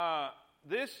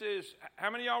this is, how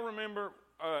many of y'all remember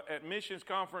at missions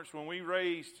conference when we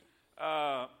raised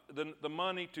the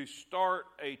money to start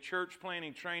a church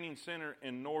planting training center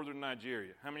in northern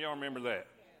Nigeria? How many of y'all remember that?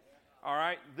 All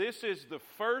right, this is the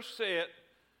first set.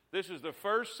 This is the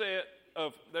first set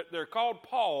of, they're called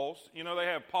Pauls. You know, they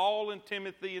have Paul and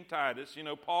Timothy and Titus. You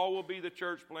know, Paul will be the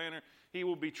church planter. He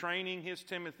will be training his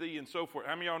Timothy and so forth.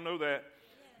 How many of y'all know that?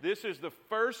 This is the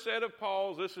first set of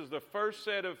Pauls. This is the first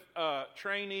set of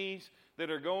trainees that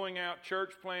are going out,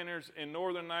 church planters in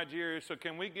northern Nigeria. So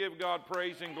can we give God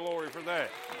praise and glory for that?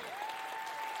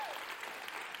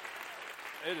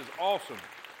 It is awesome.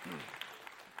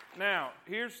 Now,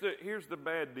 here's the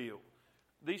bad deal.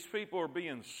 These people are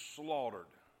being slaughtered.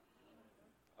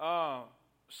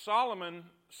 Solomon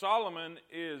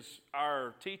is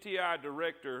our TTI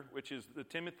director, which is the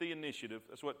Timothy Initiative.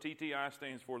 That's what TTI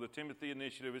stands for, the Timothy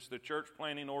Initiative. It's the church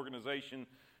planting organization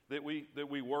that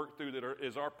we work through that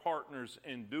is our partners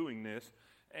in doing this.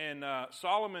 And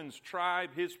Solomon's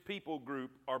tribe, his people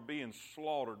group, are being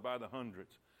slaughtered by the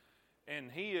hundreds.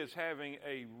 And he is having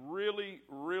a really,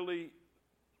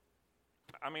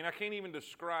 I can't even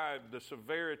describe the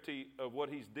severity of what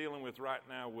he's dealing with right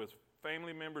now with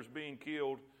family members being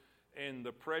killed and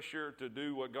the pressure to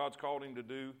do what God's called him to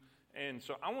do. And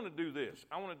so I want to do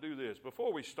this.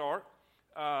 Before we start,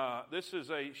 this is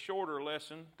a shorter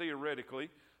lesson theoretically.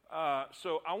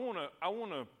 So I want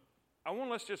to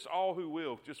let's just all who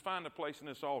will just find a place in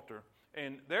this altar.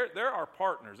 And they're our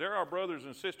partners. They're our brothers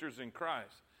and sisters in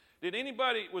Christ.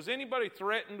 Was anybody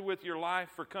threatened with your life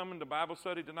for coming to Bible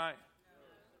study tonight?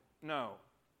 No.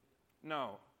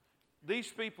 These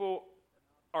people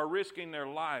are risking their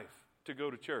life to go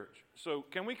to church. So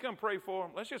can we come pray for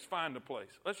them? Let's just find a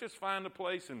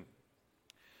place. And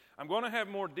I'm going to have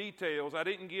more details. I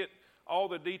didn't get all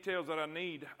the details that I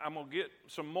need. I'm going to get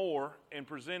some more and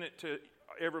present it to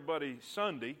everybody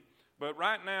Sunday. But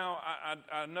right now,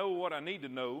 I know what I need to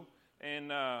know.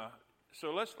 And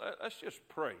so let's just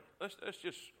pray. Let's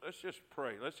just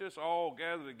pray. Let's just all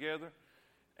gather together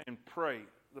and pray.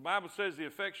 The Bible says the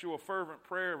effectual fervent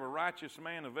prayer of a righteous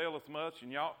man availeth much,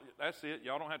 and y'all, that's it.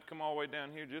 Y'all don't have to come all the way down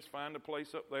here. Just find a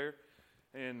place up there,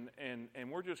 and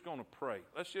we're just going to pray.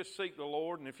 Let's just seek the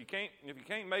Lord, and if you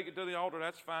can't make it to the altar,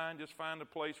 that's fine. Just find a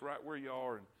place right where you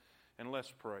are, and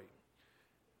let's pray.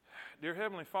 Dear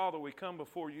Heavenly Father, we come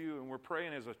before you, and we're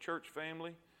praying as a church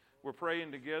family. We're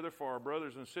praying together for our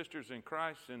brothers and sisters in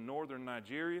Christ in northern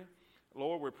Nigeria.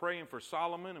 Lord, we're praying for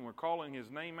Solomon, and we're calling his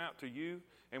name out to you,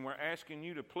 and we're asking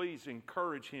you to please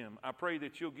encourage him. I pray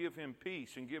that you'll give him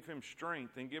peace and give him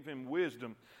strength and give him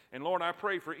wisdom. And Lord, I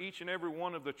pray for each and every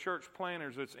one of the church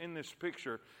planters that's in this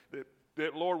picture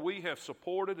that Lord, we have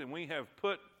supported and we have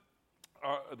put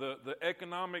the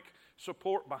economic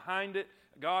support behind it.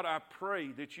 God, I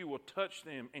pray that you will touch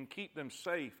them and keep them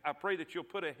safe. I pray that you'll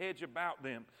put a hedge about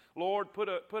them. Lord, put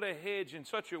a hedge in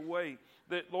such a way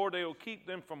that, Lord, they will keep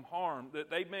them from harm, that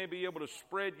they may be able to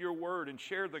spread your word and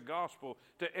share the gospel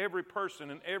to every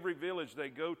person in every village they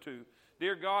go to.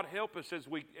 Dear God, help us as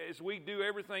we do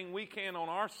everything we can on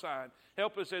our side.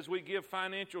 Help us as we give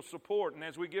financial support and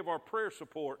as we give our prayer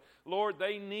support. Lord,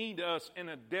 they need us in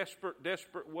a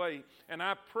desperate way. And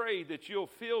I pray that you'll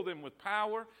fill them with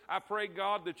power. I pray,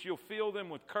 God, that you'll fill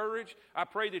them with courage. I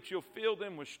pray that you'll fill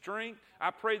them with strength. I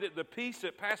pray that the peace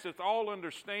that passeth all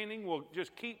understanding will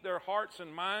just keep their hearts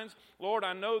and minds. Lord,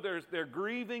 I know they're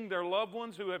grieving their loved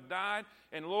ones who have died.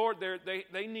 And Lord,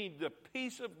 they need the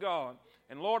peace of God.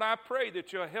 And Lord, I pray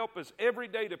that you'll help us every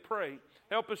day to pray.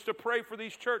 Help us to pray for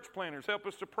these church planters. Help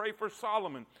us to pray for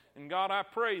Solomon. And God, I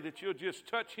pray that you'll just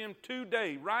touch him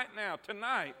today, right now,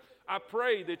 tonight. I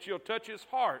pray that you'll touch his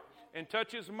heart and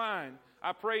touch his mind.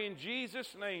 I pray in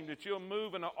Jesus' name that you'll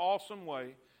move in an awesome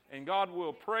way. And God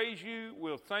will praise you,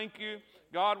 will thank you.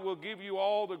 God will give you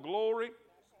all the glory,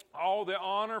 all the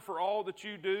honor for all that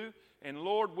you do. And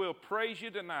Lord, we'll praise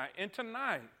you tonight. And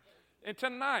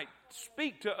tonight,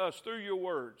 speak to us through your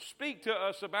word. Speak to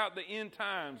us about the end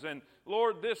times. And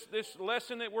Lord, this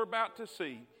lesson that we're about to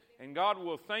see. And God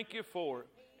will thank you for it.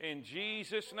 In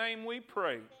Jesus' name we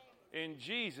pray. In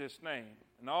Jesus' name.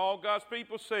 And all God's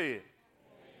people say it.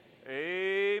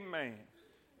 Amen.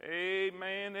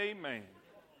 Amen. Amen.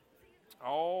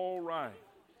 All right.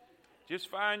 Just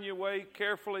find your way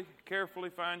carefully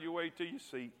find your way to your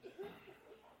seat.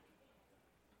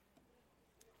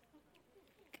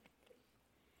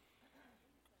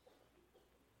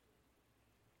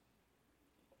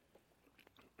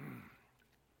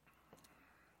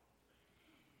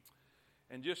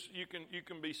 And just you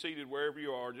can be seated wherever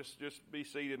you are. Just be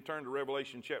seated and turn to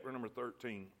Revelation chapter number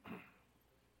 13.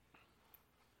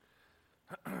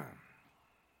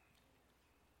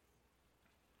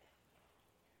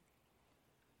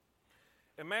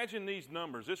 Imagine these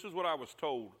numbers. This is what I was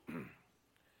told.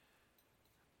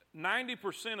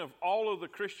 90% of all of the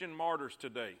Christian martyrs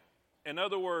today, in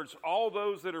other words, all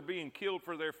those that are being killed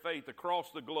for their faith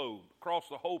across the globe, across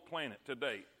the whole planet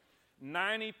today,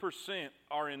 90%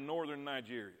 are in northern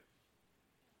Nigeria.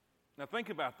 Now think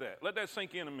about that. Let that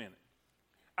sink in a minute.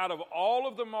 Out of all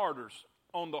of the martyrs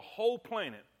on the whole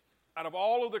planet, out of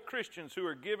all of the Christians who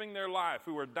are giving their life,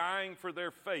 who are dying for their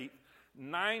faith,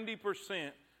 90%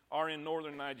 are in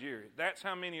northern Nigeria. That's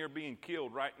how many are being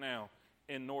killed right now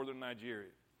in northern Nigeria.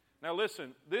 Now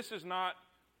listen, this is not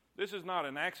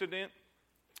an accident.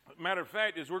 Matter of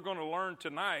fact, as we're going to learn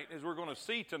tonight, as we're going to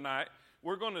see tonight,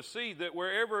 we're going to see that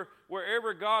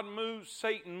wherever God moves,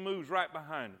 Satan moves right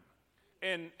behind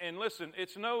him. And listen,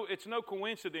 it's no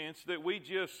coincidence that we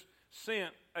just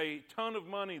sent a ton of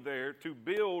money there to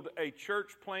build a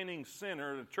church planting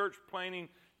center, a church planting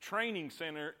training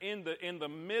center in the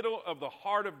middle of the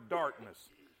heart of darkness.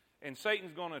 And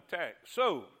Satan's going to attack.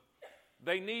 So,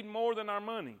 they need more than our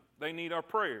money. They need our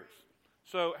prayers.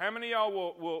 So how many of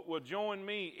y'all will join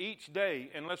me each day,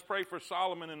 and let's pray for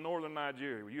Solomon in northern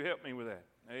Nigeria? Will you help me with that?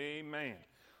 Amen.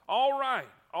 All right.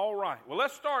 Well,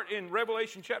 let's start in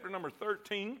Revelation chapter number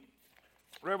 13.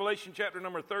 Revelation chapter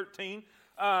number 13.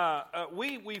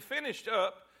 We finished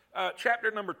up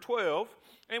chapter number 12,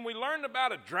 and we learned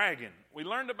about a dragon. We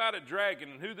learned about a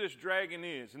dragon and who this dragon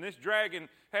is. And this dragon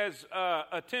has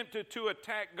attempted to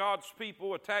attack God's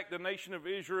people, attack the nation of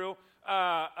Israel.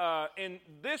 And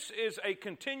this is a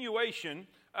continuation.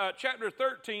 Chapter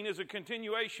 13 is a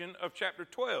continuation of chapter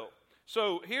 12.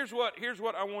 So here's what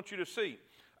I want you to see.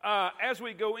 As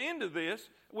we go into this,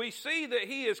 we see that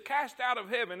he is cast out of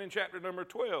heaven in chapter number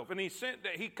 12. And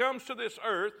he comes to this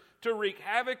earth to wreak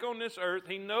havoc on this earth.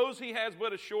 He knows he has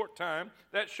but a short time.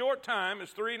 That short time is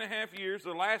 3.5 years,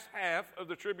 the last half of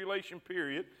the tribulation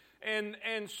period. And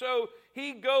so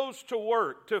he goes to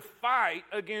work to fight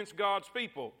against God's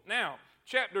people. Now,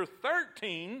 chapter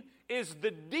 13 is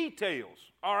the details,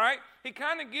 all right? He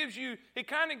kind of gives you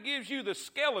the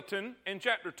skeleton in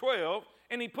chapter 12,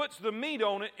 and he puts the meat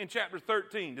on it in chapter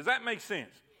 13. Does that make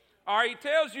sense? All right, he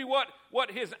tells you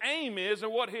what his aim is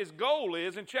and what his goal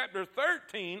is. In chapter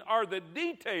 13 are the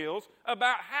details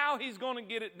about how he's going to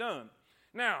get it done.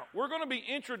 Now, we're going to be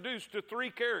introduced to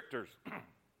three characters.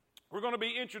 We're going to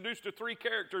be introduced to three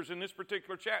characters in this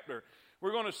particular chapter.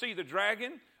 We're going to see the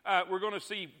dragon. We're going to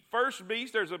see first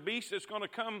beast. There's a beast that's going to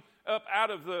come up out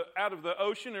of the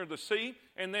ocean or the sea,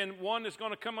 and then one that's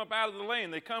going to come up out of the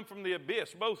land. They come from the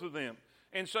abyss, both of them.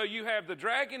 And so you have the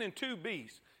dragon and two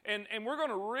beasts. And we're going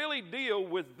to really deal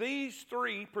with these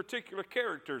three particular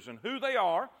characters and who they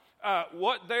are,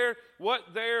 what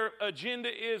their agenda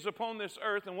is upon this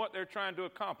earth, and what they're trying to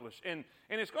accomplish. And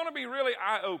it's going to be really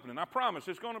eye-opening. I promise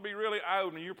it's going to be really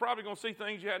eye-opening. You're probably going to see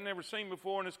things you had never seen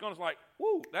before, and it's going to be like,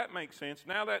 whoo, that makes sense.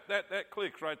 Now that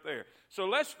clicks right there. So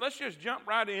let's just jump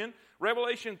right in.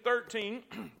 Revelation 13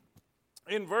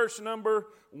 in verse number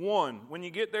 1. When you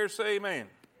get there, say amen.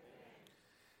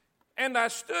 And I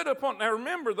stood upon, now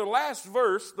remember the last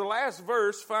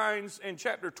verse finds, in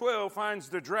chapter 12, finds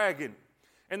the dragon.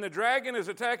 And the dragon is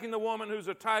attacking the woman who's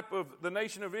a type of the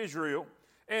nation of Israel.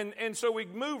 And so we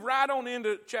move right on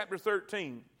into chapter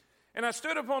 13. And I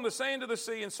stood upon the sand of the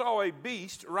sea and saw a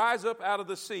beast rise up out of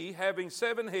the sea, having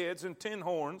 7 heads and 10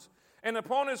 horns, and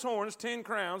upon his horns 10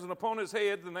 crowns, and upon his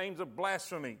head the names of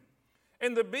blasphemy.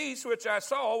 And the beast which I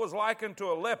saw was like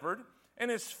unto a leopard, and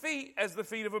his feet as the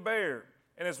feet of a bear,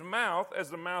 and his mouth as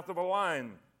the mouth of a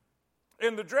lion.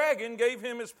 And the dragon gave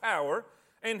him his power,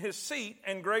 and his seat,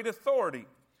 and great authority.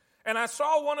 And I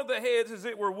saw one of the heads as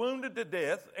it were wounded to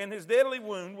death, and his deadly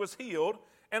wound was healed,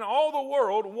 and all the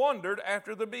world wondered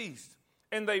after the beast.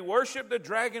 And they worshipped the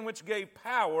dragon which gave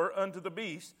power unto the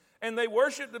beast, and they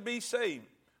worshipped the beast, saying,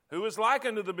 Who is like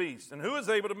unto the beast, and who is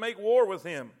able to make war with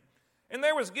him? And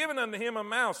there was given unto him a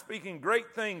mouth speaking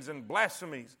great things and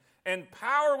blasphemies, and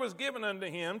power was given unto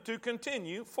him to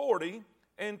continue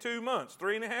 42 months,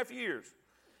 3.5 years.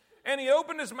 And he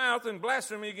opened his mouth in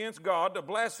blasphemy against God, to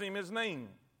blaspheme his name,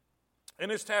 and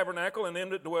his tabernacle, and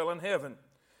them that dwell in heaven.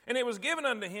 And it was given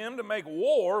unto him to make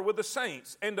war with the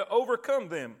saints, and to overcome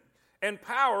them. And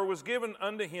power was given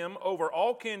unto him over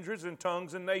all kindreds and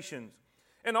tongues and nations.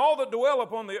 And all that dwell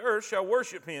upon the earth shall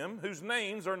worship him, whose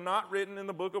names are not written in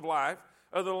the book of life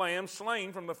of the Lamb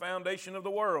slain from the foundation of the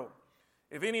world.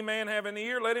 If any man have an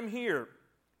ear, let him hear.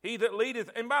 He that leadeth,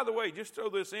 and by the way, just throw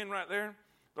this in right there.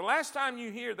 The last time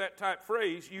you hear that type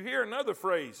phrase, you hear another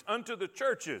phrase, unto the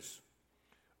churches.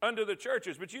 Unto the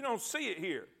churches, but you don't see it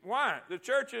here. Why? The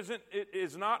church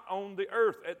is not on the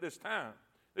earth at this time.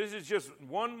 This is just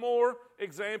one more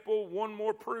example, one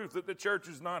more proof that the church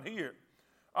is not here.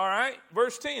 All right,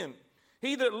 verse 10.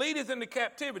 He that leadeth into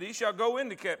captivity shall go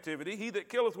into captivity. He that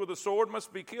killeth with a sword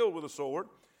must be killed with a sword.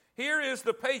 Here is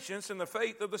the patience and the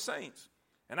faith of the saints.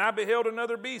 And I beheld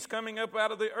another beast coming up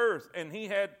out of the earth, and he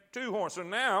had 2 horns. So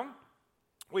now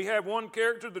we have one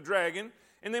character, the dragon,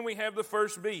 and then we have the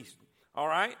first beast. All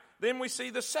right? Then we see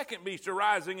the second beast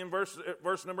arising in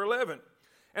verse number 11.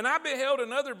 And I beheld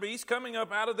another beast coming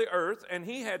up out of the earth, and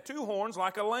he had 2 horns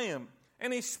like a lamb,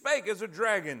 and he spake as a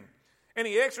dragon. And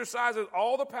he exerciseth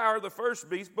all the power of the first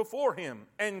beast before him,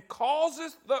 and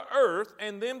causeth the earth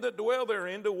and them that dwell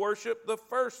therein to worship the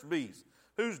first beast,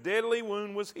 whose deadly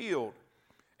wound was healed.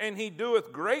 And he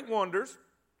doeth great wonders,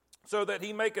 so that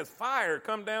he maketh fire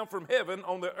come down from heaven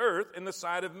on the earth in the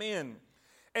sight of men,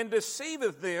 and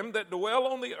deceiveth them that dwell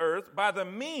on the earth by the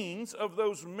means of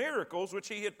those miracles which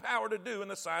he had power to do in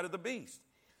the sight of the beast,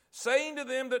 saying to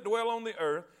them that dwell on the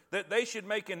earth that they should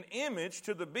make an image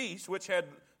to the beast which had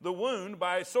the wound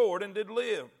by a sword and did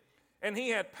live. And he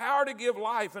had power to give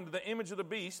life unto the image of the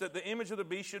beast, that the image of the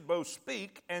beast should both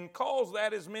speak, and cause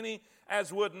that as many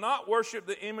as would not worship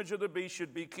the image of the beast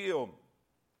should be killed.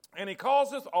 And he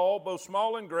causeth all, both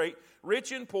small and great,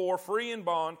 rich and poor, free and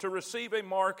bond, to receive a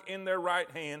mark in their right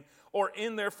hand or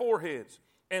in their foreheads,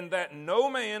 and that no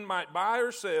man might buy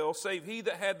or sell, save he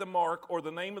that had the mark or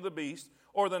the name of the beast,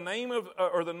 or the name of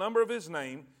or the number of his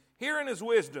name. Herein is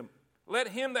wisdom. Let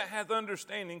him that hath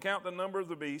understanding count the number of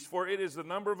the beast, for it is the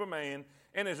number of a man,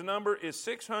 and his number is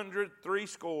 603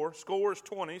 score. Score is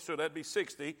 20, so that'd be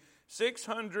 60.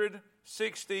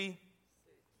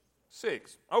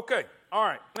 666. Okay, all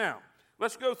right. Now,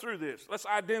 let's go through this. Let's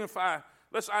identify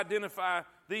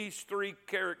these 3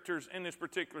 characters in this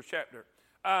particular chapter.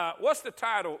 What's the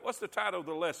title? What's the title of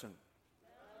the lesson?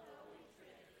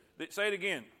 Say it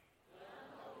again.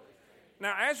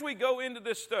 Now, as we go into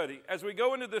this study,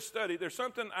 there's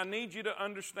something I need you to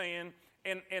understand,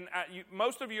 and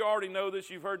most of you already know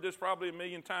this. You've heard this probably a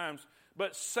million times,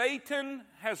 but Satan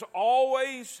has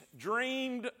always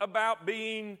dreamed about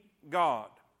being God.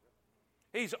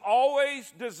 He's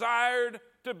always desired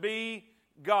to be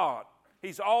God.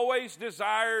 He's always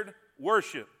desired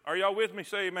worship. Are y'all with me?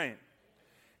 Say amen.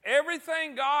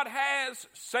 Everything God has,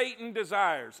 Satan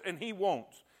desires, and he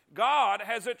wants. God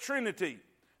has a Trinity.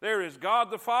 There is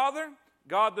God the Father,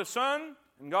 God the Son,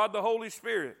 and God the Holy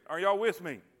Spirit. Are y'all with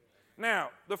me? Now,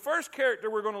 the first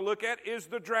character we're going to look at is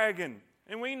the dragon.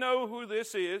 And we know who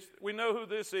this is. We know who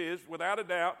this is, without a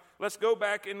doubt. Let's go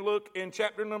back and look in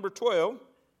chapter number 12.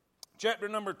 Chapter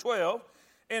number 12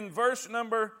 and verse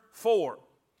number 4.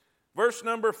 Verse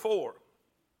number 4.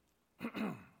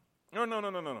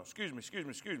 No. Excuse me.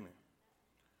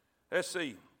 Let's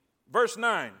see. Verse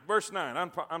 9.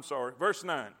 I'm sorry. Verse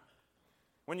 9.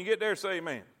 When you get there, say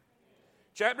amen.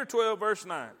 Chapter 12, verse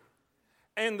 9.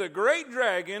 And the great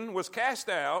dragon was cast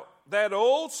out, that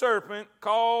old serpent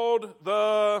called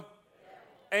the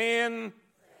and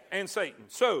Satan.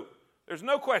 So, there's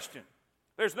no question.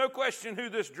 There's no question who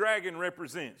this dragon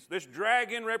represents. This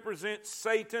dragon represents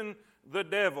Satan, the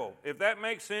devil. If that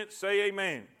makes sense, say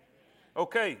amen.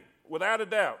 Okay, without a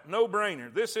doubt, no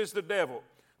brainer. This is the devil.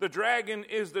 The dragon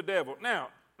is the devil. Now,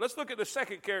 let's look at the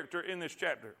second character in this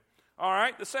chapter. All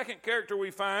right, the second character we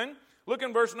find, look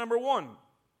in verse number 1.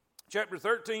 Chapter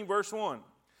 13, verse 1.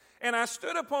 And I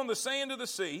stood upon the sand of the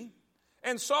sea,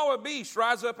 and saw a beast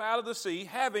rise up out of the sea,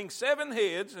 having 7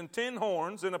 heads and 10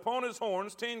 horns, and upon his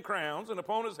horns 10 crowns, and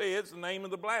upon his heads the name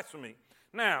of the blasphemy.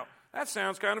 Now, that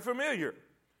sounds kind of familiar.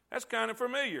 Let's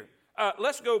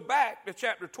go back to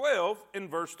chapter 12 in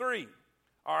verse 3.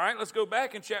 All right, let's go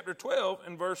back in chapter 12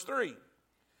 in verse 3.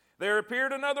 There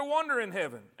appeared another wonder in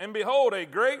heaven, and behold, a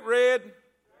great red...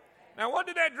 Now, what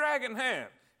did that dragon have?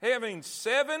 Having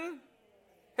 7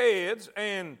 heads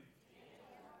and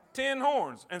 10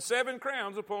 horns, and 7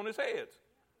 crowns upon his heads.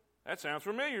 That sounds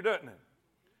familiar, doesn't it?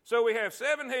 So we have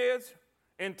 7 heads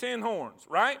and 10 horns,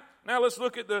 right? Now let's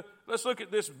look at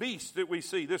this beast that we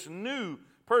see, this new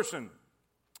person.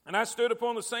 And I stood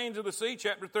upon the sands of the sea,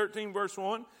 chapter 13, verse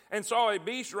 1, and saw a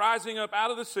beast rising up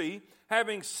out of the sea,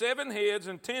 having 7 heads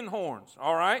and 10 horns,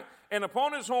 all right? And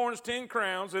upon his horns 10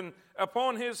 crowns, and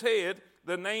upon his head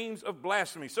the names of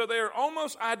blasphemy. So they're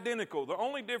almost identical. The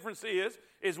only difference is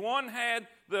one had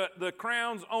the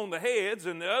crowns on the heads,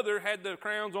 and the other had the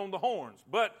crowns on the horns.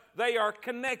 But they are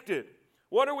connected.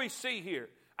 What do we see here?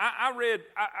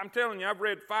 I'm telling you, I've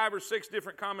read 5 or 6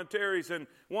 different commentaries, and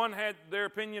one had their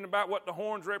opinion about what the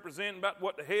horns represent, about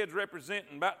what the heads represent,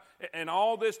 and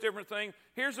all this different thing.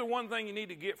 Here's the one thing you need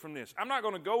to get from this. I'm not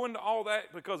going to go into all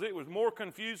that because it was more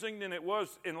confusing than it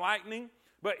was enlightening,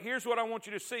 but here's what I want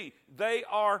you to see. They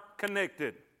are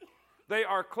connected. They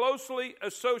are closely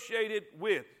associated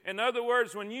with. In other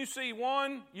words, when you see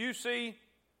one, you see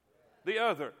the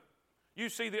other. You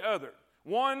see the other.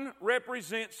 One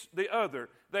represents the other.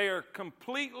 They are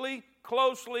completely,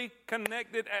 closely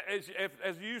connected, as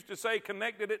you used to say,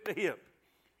 connected at the hip.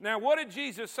 Now, what did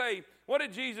Jesus say? What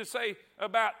did Jesus say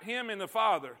about him and the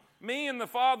Father? Me and the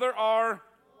Father are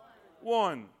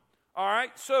one. All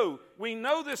right, so we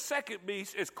know this second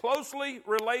beast is closely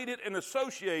related and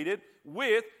associated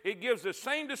with, it gives the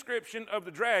same description of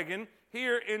the dragon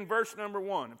here in verse number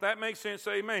 1. If that makes sense,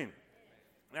 say amen.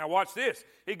 Now watch this.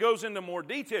 It goes into more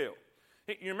detail.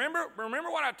 You remember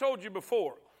what I told you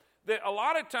before, that a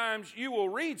lot of times you will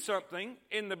read something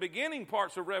in the beginning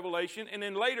parts of Revelation, and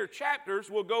in later chapters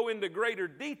will go into greater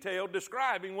detail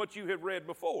describing what you have read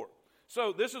before.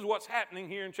 So this is what's happening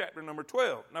here in chapter number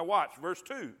 12. Now watch, verse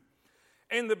 2.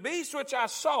 And the beast which I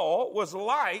saw was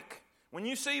like, when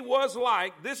you see was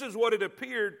like, this is what it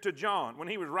appeared to John when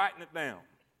he was writing it down.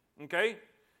 Okay?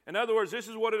 In other words, this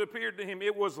is what it appeared to him.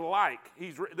 It was like.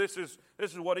 This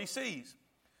is what he sees.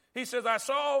 He says, I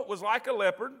saw was like a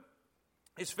leopard.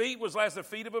 His feet was as the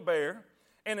feet of a bear,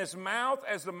 and his mouth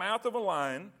as the mouth of a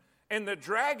lion. And the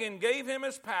dragon gave him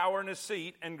his power and his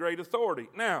seat and great authority.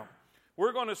 Now,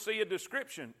 we're going to see a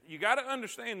description. You got to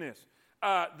understand this.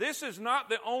 This is not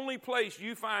the only place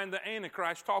you find the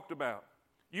Antichrist talked about.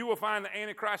 You will find the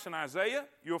Antichrist in Isaiah.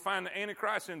 You'll find the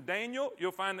Antichrist in Daniel.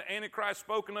 You'll find the Antichrist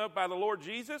spoken of by the Lord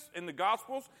Jesus in the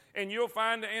Gospels. And you'll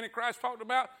find the Antichrist talked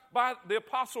about by the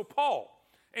Apostle Paul.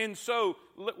 And so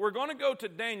we're going to go to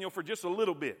Daniel for just a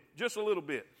little bit.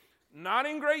 Not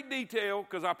in great detail,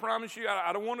 because I promise you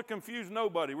I don't want to confuse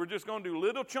nobody. We're just going to do a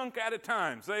little chunk at a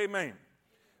time. Say amen.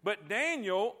 But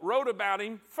Daniel wrote about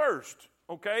him first,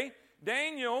 okay?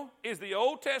 Daniel is the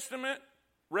Old Testament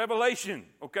revelation,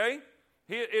 okay?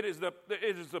 It is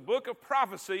the book of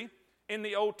prophecy in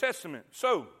the Old Testament.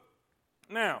 So,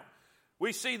 now,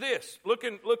 we see this. Look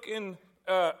in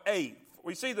A.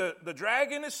 We see the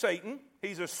dragon is Satan.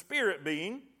 He's a spirit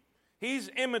being. He's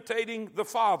imitating the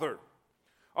Father.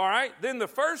 All right? Then the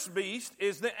first beast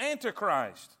is the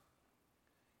Antichrist.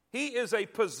 He is a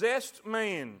possessed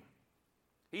man.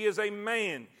 He is a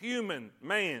man, human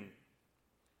man.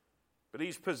 But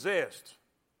he's possessed.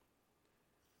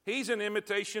 He's an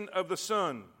imitation of the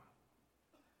Son.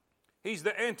 He's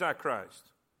the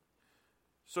Antichrist.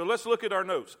 So let's look at our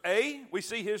notes. A, we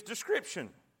see his description.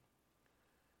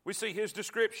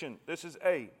 This is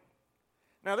A.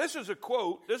 Now this is a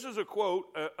quote.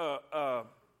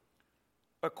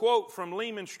 A quote from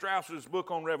Lehman Strauss's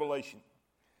book on Revelation.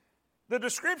 The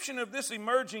description of this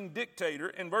emerging dictator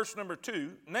in verse number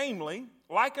 2, namely,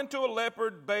 like unto a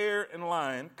leopard, bear, and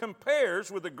lion,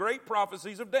 compares with the great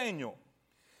prophecies of Daniel.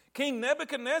 King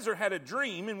Nebuchadnezzar had a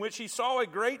dream in which he saw a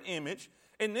great image,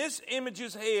 and this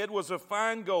image's head was of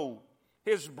fine gold.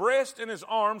 His breast and his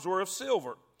arms were of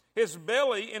silver, his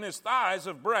belly and his thighs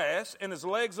of brass, and his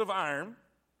legs of iron,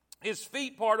 his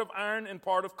feet part of iron and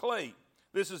part of clay.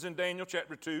 This is in Daniel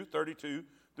chapter 2, 32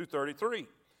 through 33.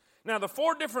 Now, the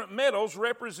 4 different metals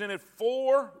represented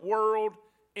 4 world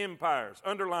empires.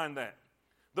 Underline that.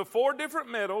 The 4 different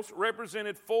metals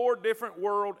represented 4 different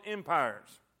world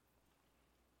empires,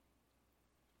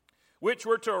 which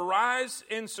were to arise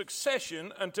in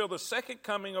succession until the second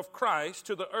coming of Christ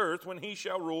to the earth, when he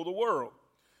shall rule the world.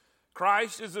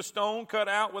 Christ is the stone cut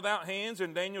out without hands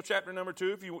in Daniel chapter number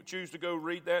 2, if you choose to go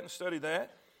read that and study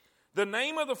that. The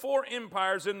name of the 4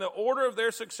 empires in the order of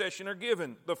their succession are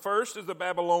given. The first is the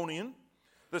Babylonian.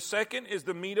 The second is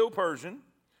the Medo-Persian.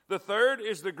 The third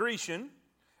is the Grecian.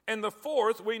 And the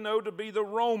fourth we know to be the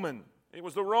Roman. It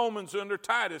was the Romans under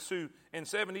Titus who in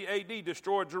 70 A.D.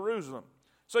 destroyed Jerusalem.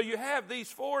 So you have these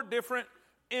 4 different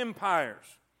empires.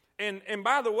 And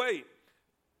by the way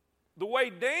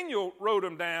Daniel wrote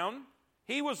them down,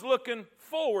 he was looking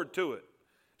forward to it.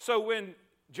 So when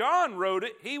John wrote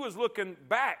it, he was looking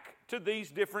back to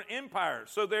these different empires.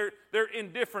 So they're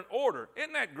in different order.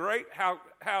 Isn't that great how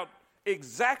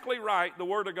exactly right the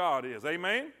Word of God is?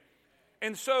 Amen?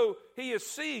 And so he is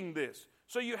seeing this.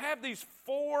 So you have these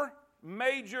 4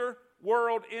 major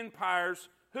world empires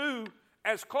who,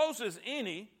 as close as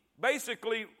any,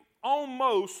 basically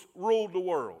almost ruled the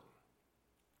world.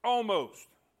 Almost.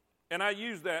 And I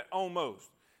use that almost.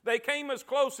 They came as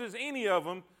close as any of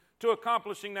them to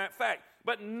accomplishing that fact.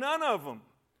 But none of them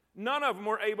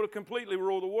were able to completely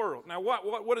rule the world. Now,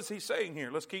 what is he saying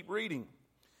here? Let's keep reading.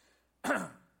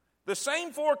 The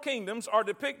same 4 kingdoms are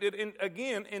depicted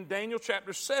again in Daniel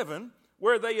chapter 7,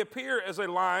 where they appear as a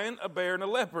lion, a bear, and a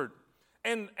leopard,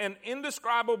 and an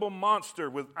indescribable monster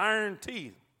with iron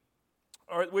teeth,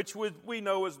 which we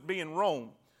know as being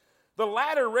Rome. The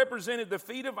latter represented the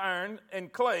feet of iron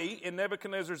and clay in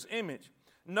Nebuchadnezzar's image.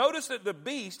 Notice that the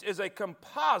beast is a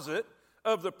composite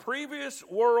of the previous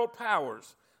world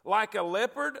powers, like a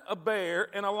leopard, a bear,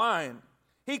 and a lion.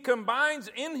 He combines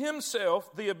in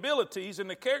himself the abilities and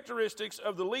the characteristics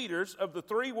of the leaders of the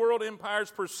three world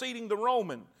empires preceding the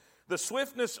Roman: the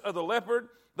swiftness of the leopard,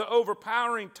 the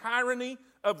overpowering tyranny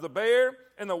of the bear,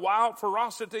 and the wild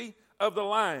ferocity of the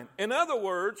lion. In other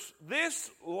words,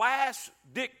 this last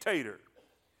dictator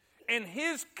and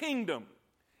his kingdom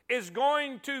is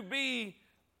going to be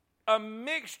a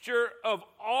mixture of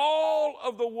all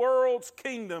of the world's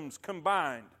kingdoms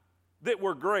combined that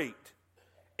were great.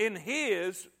 And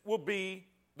his will be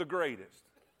the greatest.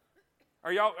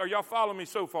 Are y'all following me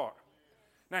so far?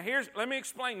 Now let me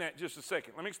explain that just a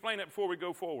second. Let me explain that before we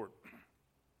go forward.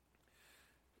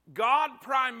 God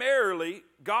primarily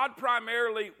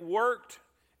worked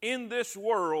in this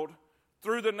world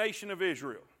through the nation of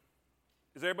Israel.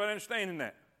 Is everybody understanding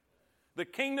that? The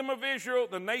kingdom of Israel,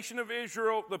 the nation of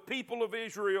Israel, the people of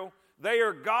Israel, they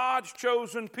are God's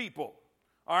chosen people.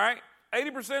 All right?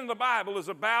 80% of the Bible is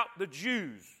about the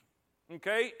Jews,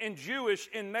 okay? And Jewish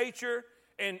in nature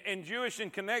and Jewish in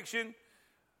connection.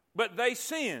 But they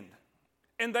sinned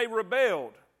and they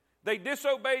rebelled. They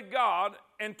disobeyed God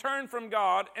and turned from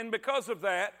God. And because of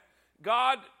that,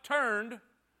 God turned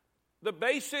the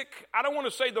basic, I don't want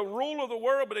to say the rule of the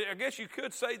world, but I guess you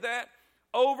could say that,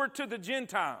 over to the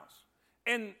Gentiles.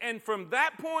 And from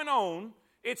that point on,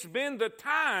 it's been the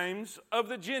times of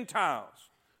the Gentiles,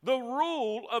 the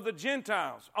rule of the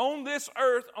Gentiles on this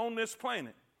earth, on this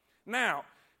planet. Now,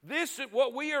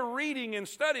 what we are reading and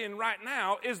studying right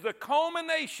now is the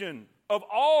culmination of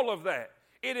all of that.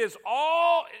 It is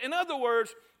all, in other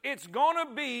words, it's going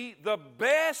to be the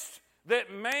best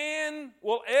that man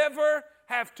will ever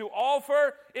have to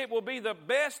offer. It will be the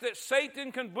best that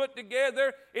Satan can put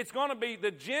together. It's going to be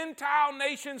the Gentile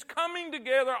nations coming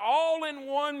together all in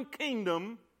one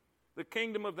kingdom, the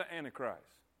kingdom of the Antichrist,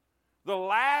 the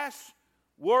last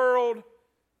world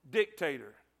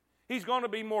dictator. He's going to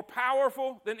be more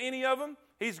powerful than any of them.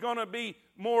 He's going to be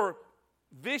more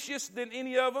vicious than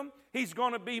any of them. He's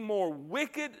going to be more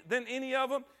wicked than any of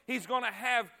them. He's going to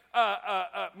have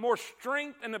more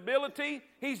strength and ability.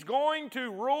 He's going to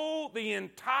rule the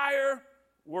entire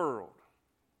world.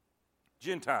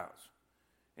 Gentiles.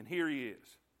 And here he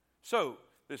is. So,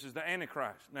 this is the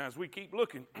Antichrist. Now, as we keep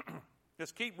looking,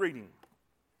 let's keep reading.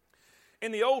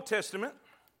 In the Old Testament,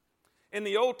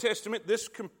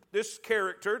 this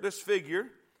character, this figure,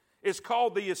 is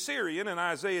called the Assyrian in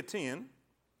Isaiah 10.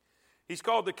 He's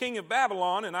called the king of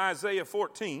Babylon in Isaiah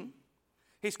 14.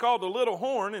 He's called the little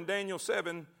horn in Daniel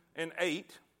 7 and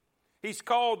 8. He's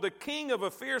called the king of a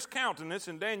fierce countenance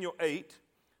in Daniel 8.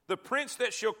 The prince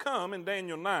that shall come in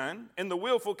Daniel 9. And the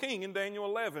willful king in Daniel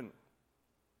 11.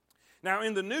 Now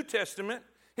in the New Testament,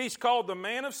 he's called the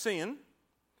man of sin.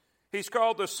 He's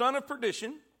called the son of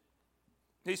perdition.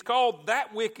 He's called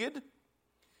that wicked.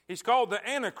 He's called the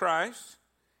Antichrist.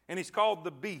 And he's called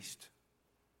the beast.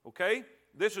 Okay?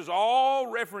 This is all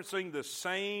referencing the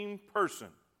same person.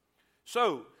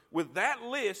 So, with that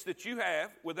list that you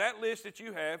have,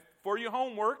 for your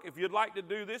homework, if you'd like to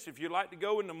do this, if you'd like to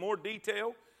go into more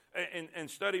detail and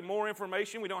study more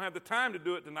information, we don't have the time to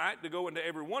do it tonight to go into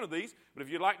every one of these, but if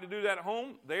you'd like to do that at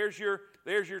home, there's your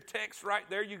text right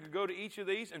there. You could go to each of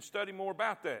these and study more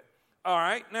about that. All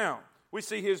right, now, we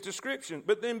see his description.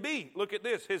 But then B, look at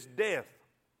this, his death.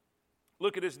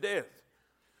 Look at his death.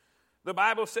 The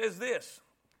Bible says this,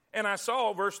 and I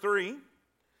saw, verse 3,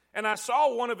 and I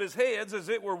saw one of his heads as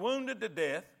it were wounded to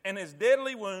death, and his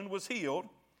deadly wound was healed,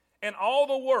 and all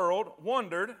the world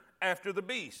wondered after the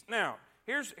beast. Now,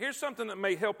 here's something that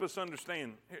may help us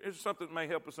understand.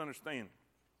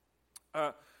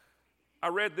 I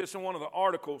read this in one of the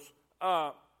articles.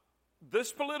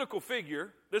 This political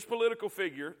figure,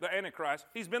 the Antichrist,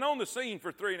 he's been on the scene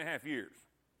for 3.5 years.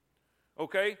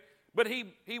 Okay? But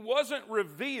he wasn't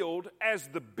revealed as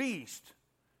the beast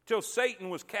till Satan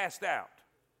was cast out.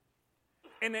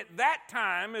 And at that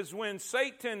time is when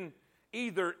Satan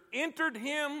either entered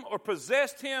him or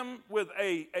possessed him with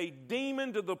a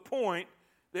demon to the point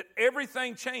that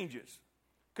everything changes.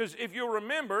 Because if you'll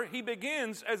remember, he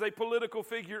begins as a political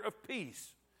figure of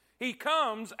peace. He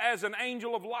comes as an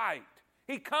angel of light.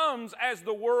 He comes as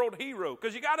the world hero.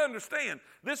 Because you got to understand,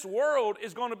 this world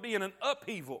is going to be in an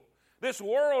upheaval. This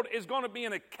world is going to be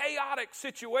in a chaotic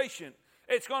situation.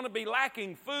 It's going to be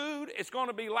lacking food. It's going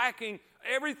to be lacking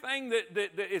everything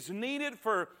that is needed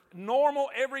for normal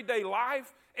everyday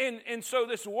life. And so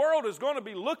this world is going to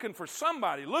be looking for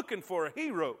somebody, looking for a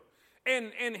hero.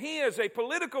 And he is a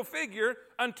political figure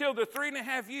until the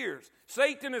 3.5 years.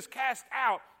 Satan is cast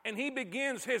out, and he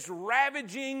begins his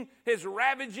ravaging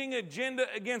agenda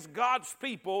against God's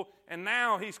people, and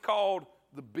now he's called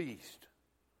the beast.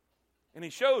 And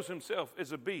he shows himself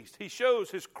as a beast. He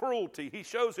shows his cruelty. He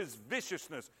shows his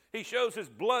viciousness. He shows his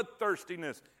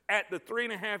bloodthirstiness at the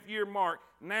 3.5 year mark.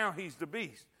 Now he's the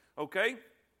beast, okay?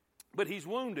 But he's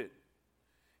wounded.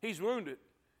 He's wounded.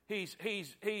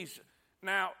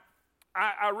 Now,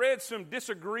 I read some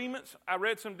disagreements.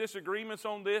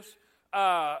 On this.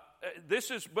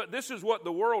 This is what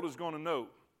the world is going to know.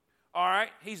 All right?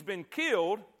 He's been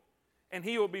killed, and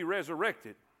he will be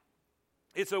resurrected.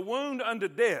 It's a wound unto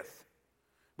death.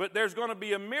 But there's going to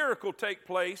be a miracle take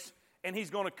place, and he's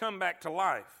going to come back to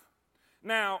life.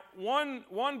 Now,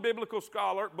 one biblical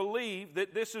scholar believed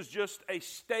that this is just a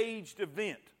staged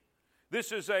event.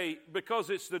 Because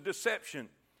it's the deception.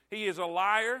 He is a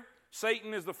liar.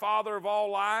 Satan is the father of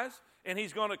all lies, and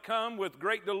he's going to come with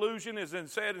great delusion, as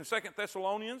said in 2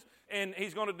 Thessalonians, and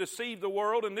he's going to deceive the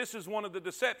world, and this is one of the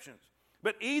deceptions.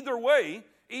 But either way,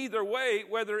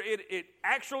 whether it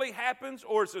actually happens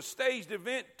or it's a staged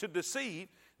event to deceive,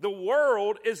 the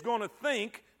world is going to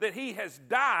think that he has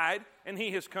died and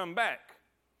he has come back.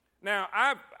 Now,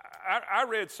 I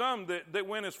read some that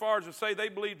went as far as to say they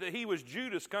believe that he was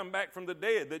Judas come back from the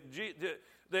dead,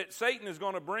 that Satan is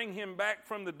going to bring him back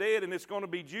from the dead, and it's going to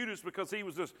be Judas because he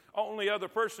was the only other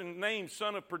person named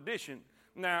son of perdition.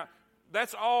 Now,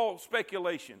 that's all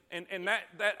speculation, and that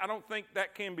I don't think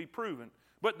that can be proven.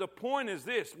 But the point is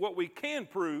this: what we can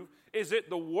prove is that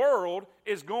the world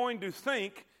is going to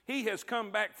think he has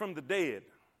come back from the dead.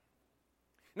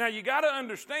 Now, you got to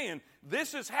understand,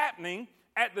 this is happening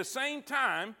at the same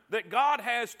time that God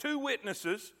has two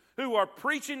witnesses who are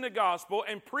preaching the gospel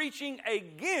and preaching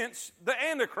against the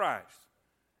Antichrist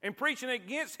and preaching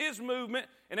against his movement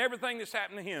and everything that's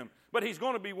happened to him. But he's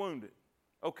going to be wounded,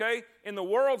 okay? In the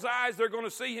world's eyes, they're going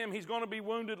to see him. He's going to be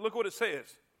wounded. Look what it says.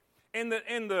 In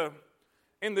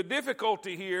the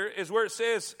difficulty here is where it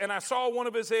says, and I saw one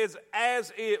of his heads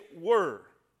as it were.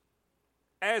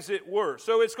 As it were.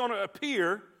 So it's going to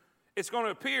appear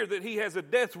that he has a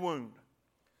death wound.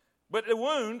 But the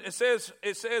wound, it says,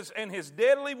 and his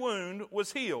deadly wound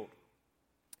was healed.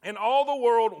 And all the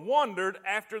world wondered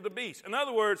after the beast. In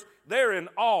other words, they're in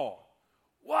awe.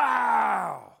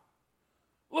 Wow!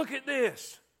 Look at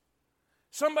this.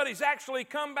 Somebody's actually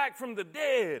come back from the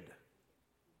dead.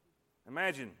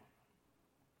 Imagine.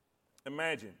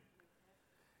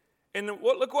 And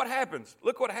look what happens.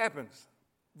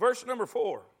 Verse number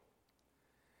 4.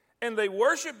 And they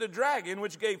worshiped the dragon,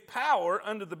 which gave power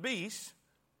unto the beast.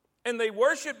 And they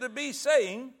worshiped the beast,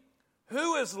 saying,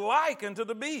 who is like unto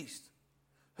the beast?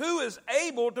 Who is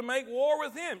able to make war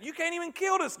with him? You can't even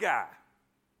kill this guy.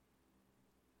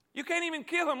 You can't even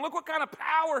kill him. Look what kind of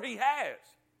power he has.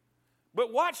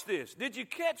 But watch this. Did you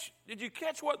catch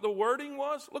what the wording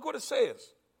was? Look what it says.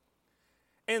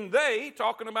 And they,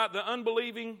 talking about the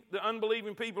unbelieving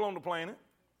people on the planet,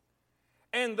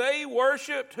 and they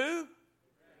worshiped who?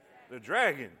 The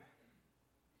dragon.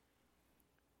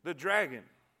 The dragon.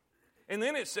 And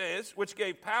then it says, which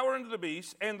gave power unto the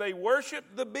beast, and they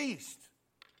worshiped the beast.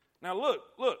 Now look.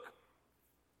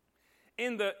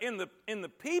 In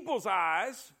the people's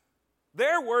eyes,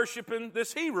 they're worshiping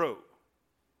this hero.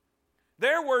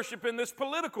 They're worshiping this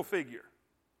political figure.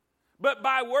 But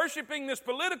by worshiping this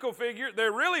political figure,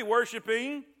 they're really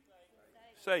worshiping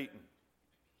Satan.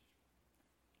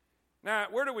 Now,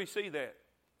 where do we see that?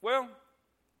 Well,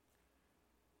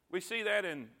 we see that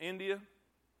in India.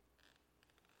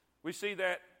 We see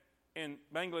that in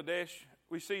Bangladesh.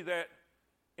 We see that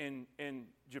in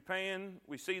Japan.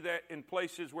 We see that in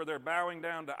places where they're bowing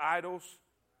down to idols.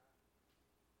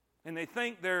 And they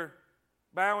think they're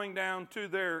bowing down to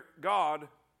their God,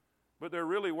 but they're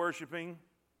really worshiping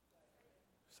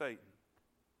Satan.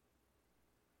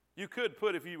 You could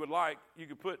put, if you would like,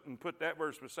 put that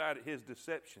verse beside it, his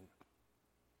deception.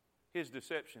 His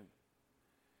deception.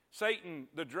 Satan,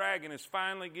 the dragon, is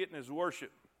finally getting his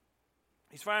worship.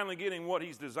 He's finally getting what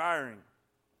he's desiring.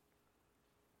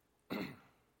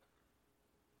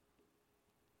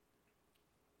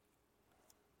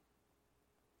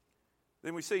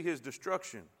 Then we see his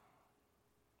destruction.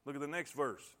 Look at the next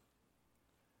verse.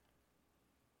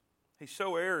 He's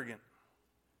so arrogant.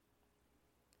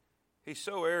 He's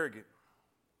so arrogant.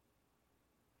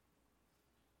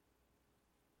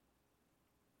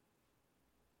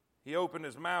 He opened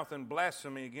his mouth in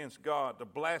blasphemy against God, to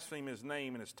blaspheme his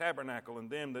name and his tabernacle and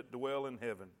them that dwell in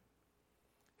heaven.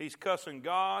 He's cussing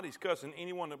God. He's cussing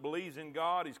anyone that believes in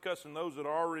God. He's cussing those that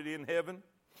are already in heaven.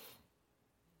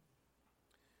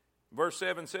 Verse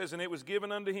 7 says, and it was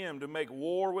given unto him to make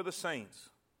war with the saints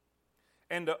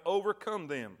and to overcome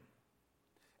them.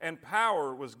 And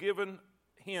power was given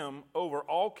him over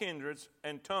all kindreds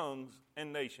and tongues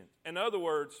and nations. In other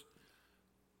words,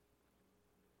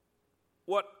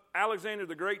 what Alexander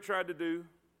the Great tried to do,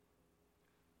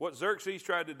 what Xerxes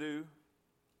tried to do,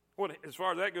 what, as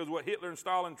far as that goes, what Hitler and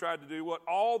Stalin tried to do, what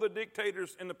all the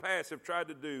dictators in the past have tried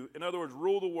to do, in other words,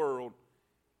 rule the world,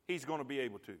 he's going to be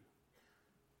able to.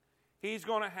 He's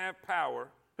going to have power.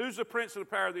 Who's the prince of the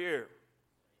power of the air?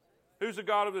 Who's the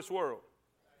god of this world?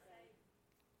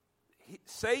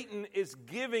 Satan is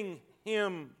giving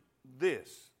him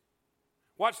this.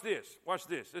 Watch this. Watch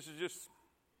this. This is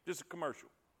just a commercial.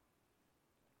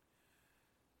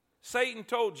 Satan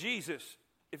told Jesus,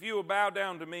 if you will bow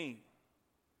down to me,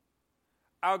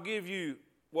 I'll give you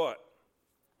what?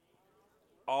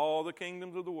 All the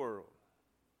kingdoms of the world.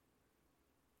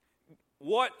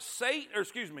 What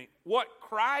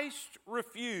Christ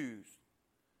refused,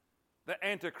 the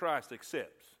Antichrist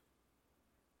accepts.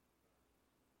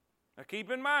 Now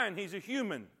keep in mind, he's a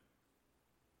human.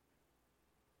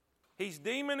 He's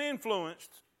demon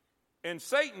influenced and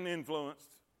Satan influenced,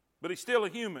 but he's still a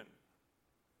human.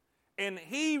 And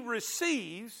he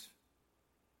receives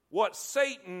what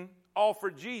Satan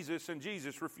offered Jesus and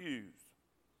Jesus refused.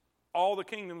 All the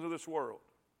kingdoms of this world.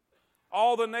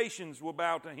 All the nations will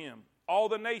bow to him. All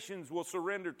the nations will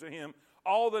surrender to him.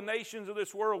 All the nations of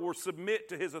this world will submit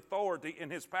to his authority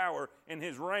and his power and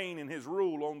his reign and his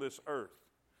rule on this earth.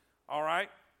 All right?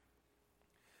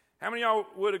 How many of y'all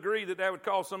would agree that that would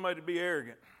cause somebody to be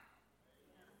arrogant?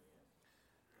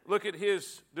 Look at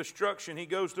his destruction. He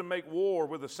goes to make war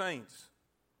with the saints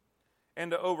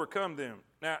and to overcome them.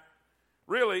 Now,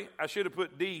 really, I should have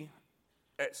put D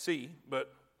at C,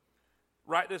 but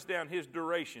write this down, his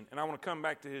duration, and I want to come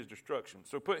back to his destruction.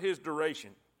 So put his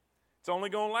duration. It's only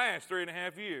going to last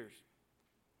 3.5 years.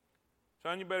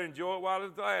 Son, you better enjoy it while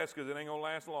it lasts because it ain't going to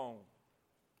last long.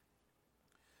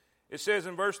 It says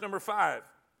in verse number 5,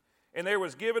 and there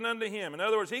was given unto him. In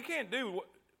other words, he can't do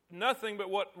nothing but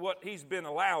what he's been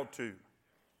allowed to.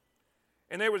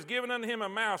 And there was given unto him a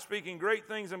mouth speaking great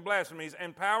things and blasphemies,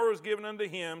 and power was given unto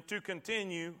him to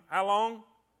continue, how long?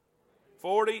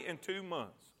 42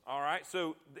 months. All right,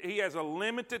 so he has a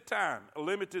limited time, a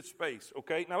limited space,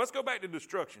 okay? Now let's go back to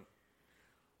destruction.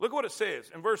 Look what it says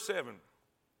in verse 7.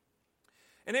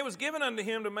 And it was given unto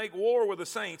him to make war with the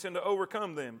saints and to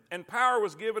overcome them. And power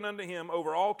was given unto him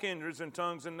over all kindreds and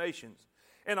tongues and nations.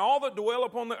 And all that dwell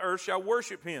upon the earth shall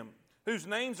worship him, whose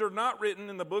names are not written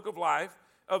in the book of life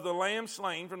of the Lamb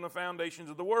slain from the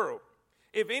foundations of the world.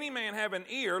 If any man have an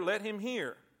ear, let him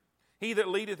hear. He that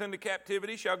leadeth into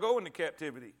captivity shall go into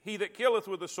captivity. He that killeth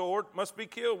with the sword must be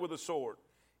killed with the sword.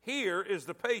 Here is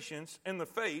the patience and the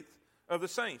faith of the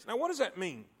saints. Now, what does that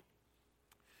mean?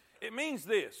 It means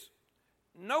this.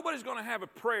 Nobody's going to have a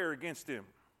prayer against him.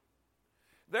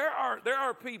 There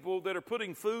are people that are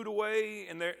putting food away,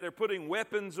 and they're putting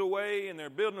weapons away, and they're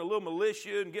building a little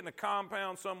militia and getting a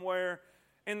compound somewhere,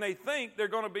 and they think they're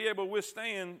going to be able to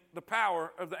withstand the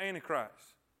power of the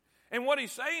Antichrist. And what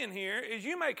he's saying here is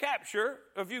you may capture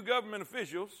a few government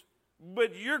officials,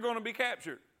 but you're going to be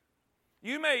captured.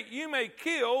 You may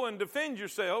kill and defend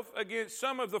yourself against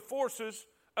some of the forces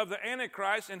of the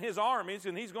Antichrist and his armies,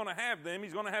 and he's going to have them.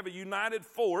 He's going to have a united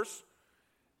force,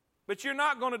 but you're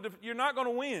not going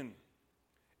to win.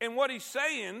 And what he's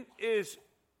saying is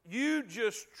you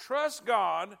just trust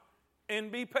God and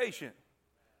be patient.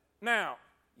 Now,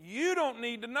 you don't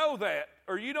need to know that,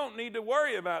 or you don't need to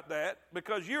worry about that,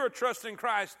 because you're trusting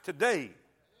Christ today.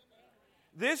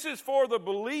 This is for the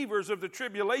believers of the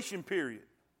tribulation period.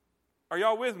 Are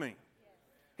y'all with me?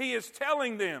 He is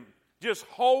telling them, just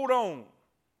hold on.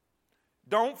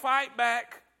 Don't fight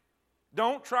back.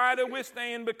 Don't try to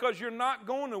withstand, because you're not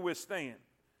going to withstand.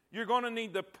 You're going to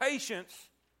need the patience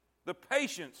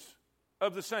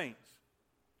of the saints.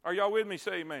 Are y'all with me?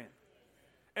 Say amen.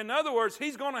 In other words,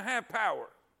 he's going to have power.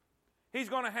 He's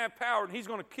going to have power, and he's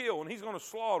going to kill, and he's going to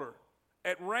slaughter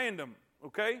at random,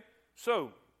 okay?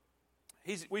 So,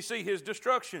 we see his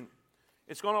destruction.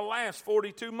 It's going to last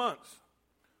 42 months.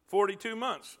 42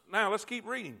 months. Now, let's keep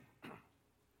reading.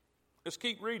 Let's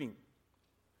keep reading.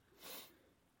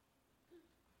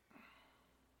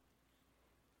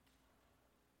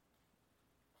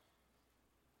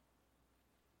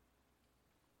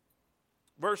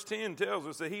 Verse 10 tells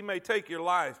us that he may take your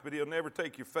life, but he'll never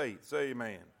take your faith. Say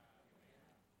amen.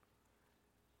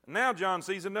 Now John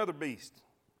sees another beast.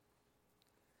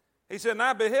 He said, and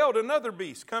I beheld another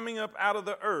beast coming up out of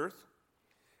the earth,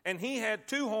 and he had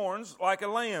 2 horns like a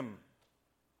lamb,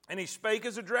 and he spake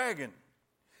as a dragon.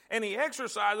 And he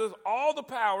exerciseth all the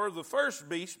power of the first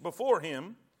beast before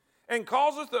him, and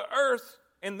causeth the earth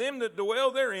and them that dwell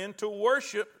therein to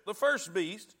worship the first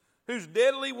beast, whose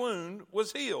deadly wound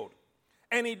was healed.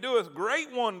 And he doeth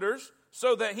great wonders,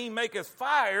 so that he maketh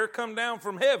fire come down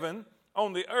from heaven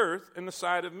on the earth in the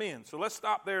sight of men. So let's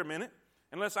stop there a minute,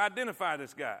 and let's identify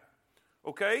this guy.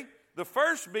 Okay? The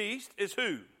first beast is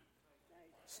who?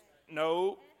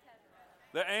 No.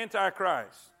 The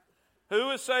Antichrist.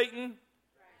 Who is Satan?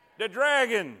 The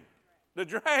dragon. The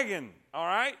dragon. All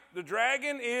right? The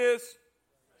dragon is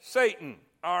Satan.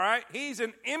 All right? He's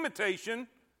an imitation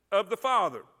of the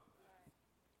Father.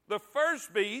 The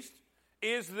first beast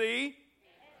is the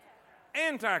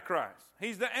Antichrist.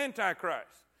 He's the Antichrist.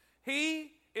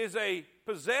 He is a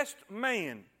possessed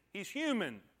man. He's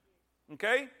human.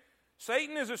 Okay?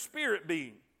 Satan is a spirit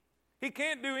being. He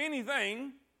can't do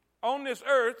anything on this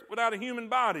earth without a human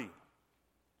body.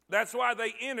 That's why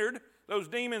those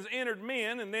demons entered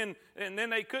men, and then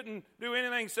they couldn't do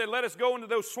anything. Said, let us go into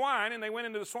those swine, and they went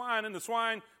into the swine, and the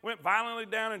swine went violently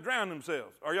down and drowned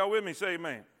themselves. Are y'all with me? Say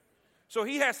amen. So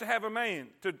he has to have a man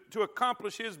to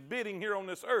accomplish his bidding here on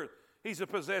this earth. He's a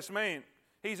possessed man.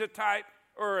 He's a type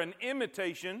or an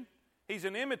imitation. He's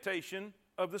an imitation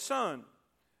of the Son.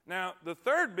 Now, the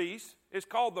third beast is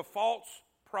called the false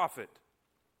prophet.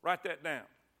 Write that down.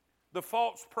 The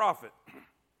false prophet.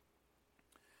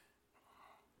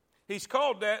 He's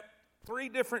called that 3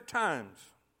 different times.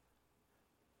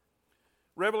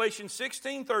 Revelation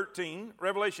 16:13,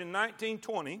 Revelation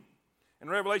 19:20, and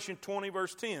Revelation 20,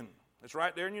 verse 10. It's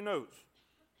right there in your notes.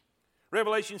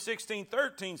 Revelation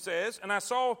 16:13 says, and I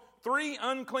saw 3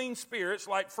 unclean spirits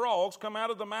like frogs come out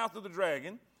of the mouth of the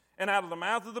dragon, and out of the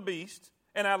mouth of the beast,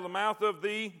 and out of the mouth of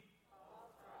the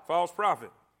false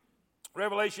prophet.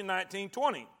 Revelation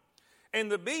 19:20. And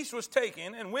the beast was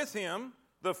taken, and with him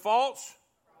the false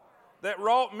that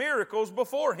wrought miracles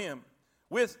before him,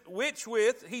 with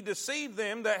he deceived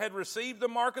them that had received the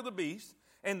mark of the beast,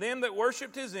 and them that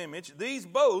worshipped his image. These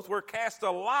both were cast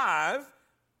alive.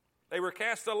 They were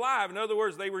cast alive. In other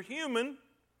words, they were human.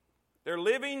 They're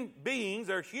living beings.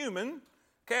 They're human,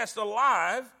 cast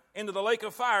alive into the lake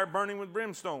of fire burning with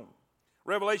brimstone.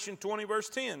 Revelation 20, verse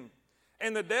 10.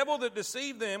 And the devil that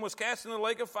deceived them was cast in the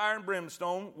lake of fire and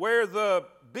brimstone, where the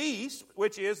beast,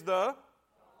 which is the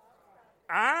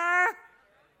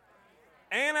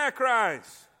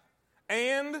Antichrist,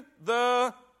 and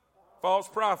the false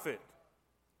prophet.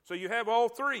 So you have all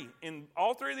 3. In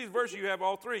all 3 of these verses, you have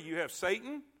all 3. You have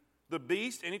Satan, the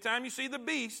beast. Anytime you see the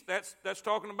beast, that's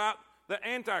talking about the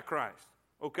Antichrist.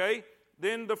 Okay?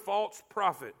 Then the false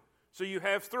prophet. So you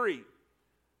have 3.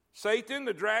 Satan,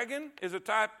 the dragon, is a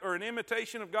type or an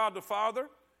imitation of God the Father.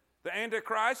 The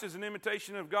Antichrist is an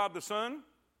imitation of God the Son.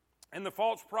 And the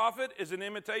false prophet is an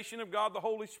imitation of God the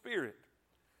Holy Spirit.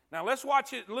 Now let's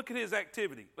watch it and look at his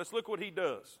activity. Let's look what he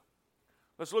does.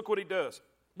 Let's look what he does.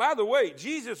 By the way,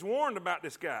 Jesus warned about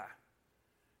this guy.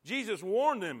 Jesus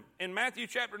warned him in Matthew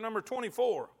chapter number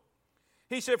 24.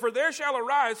 He said, for there shall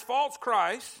arise false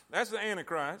Christs, that's the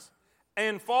Antichrist,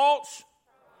 and false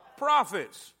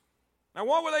prophets. Now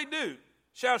what will they do?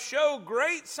 Shall show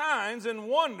great signs and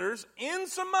wonders,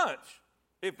 insomuch,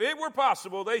 if it were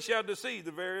possible, they shall deceive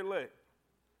the very elect.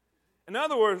 In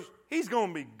other words, he's going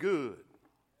to be good.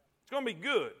 It's going to be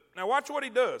good. Now watch what he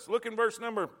does. Let's look in verse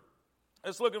number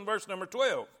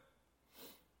 12.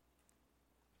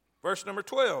 Verse number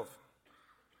 12.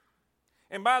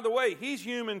 And by the way, he's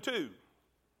human too.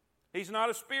 He's not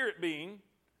a spirit being.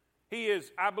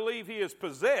 I believe he is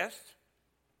possessed.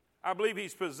 I believe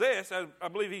he's possessed. I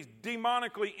believe he's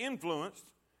demonically influenced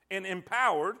and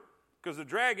empowered, because the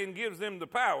dragon gives them the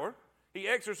power. He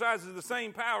exercises the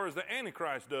same power as the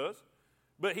Antichrist does,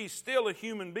 but he's still a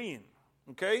human being.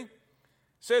 Okay? It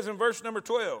says in verse number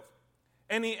 12,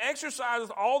 and he exercises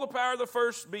all the power of the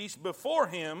first beast before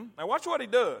him. Now watch what he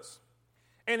does.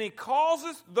 And he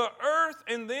causes the earth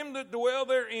and them that dwell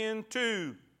therein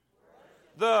to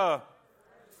the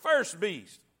first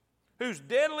beast, whose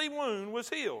deadly wound was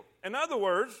healed. In other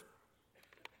words,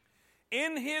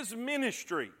 in his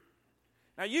ministry.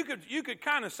 Now you could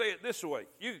kind of say it this way.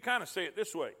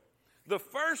 The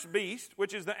first beast,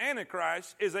 which is the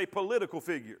Antichrist, is a political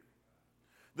figure.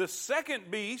 The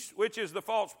second beast, which is the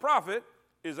false prophet,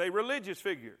 is a religious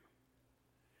figure.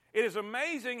 It is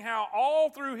amazing how all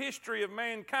through history of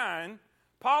mankind,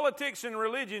 politics and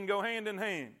religion go hand in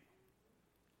hand.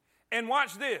 And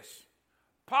watch this.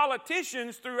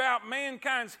 Politicians throughout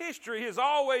mankind's history has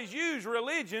always used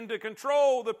religion to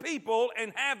control the people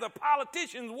and have the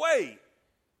politicians' way.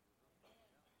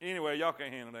 Anyway, y'all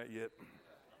can't handle that yet.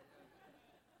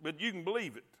 But you can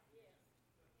believe it.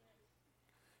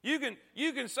 You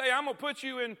can say, I'm gonna put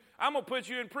you in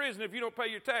prison if you don't pay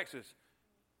your taxes.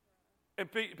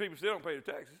 And people still don't pay their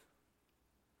taxes.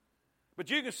 But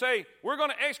you can say, we're going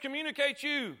to excommunicate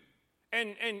you,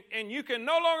 and you can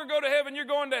no longer go to heaven, you're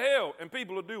going to hell. And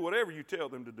people will do whatever you tell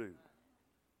them to do.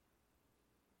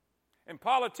 And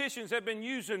politicians have been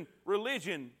using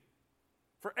religion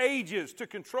for ages to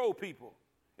control people.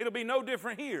 It'll be no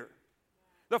different here.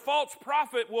 The false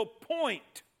prophet will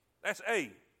point. That's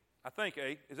A. I think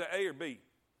A. Is that A or B?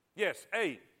 Yes,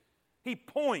 A. He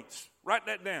points. Write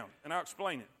that down, and I'll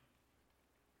explain it.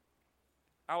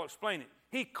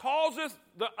 He causeth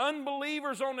the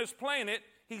unbelievers on this planet,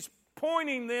 he's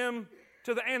pointing them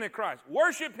to the Antichrist.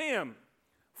 Worship him.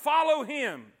 Follow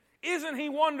him. Isn't he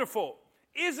wonderful?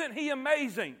 Isn't he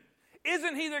amazing?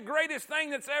 Isn't he the greatest thing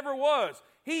that's ever was?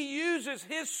 He uses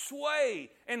his sway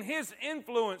and his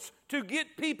influence to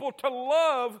get people to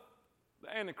love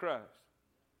the Antichrist.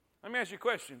 Let me ask you a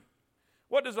question.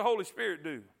 What does the Holy Spirit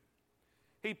do?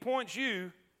 He points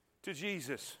you to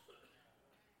Jesus.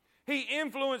 He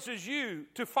influences you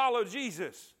to follow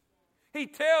Jesus. He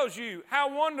tells you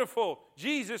how wonderful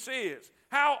Jesus is,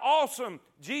 how awesome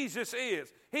Jesus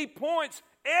is. He points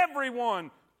everyone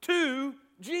to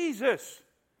Jesus.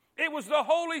 It was the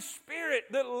Holy Spirit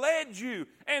that led you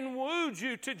and wooed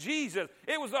you to Jesus.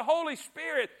 It was the Holy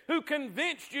Spirit who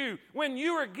convinced you when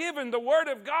you were given the Word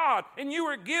of God and you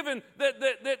were given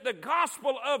the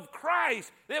gospel of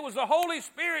Christ. It was the Holy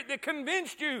Spirit that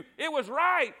convinced you it was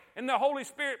right, and the Holy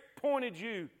Spirit pointed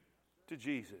you to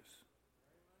Jesus.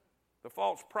 The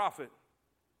false prophet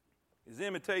is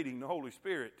imitating the Holy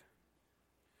Spirit.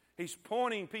 He's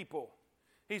pointing people.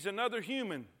 He's another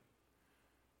human.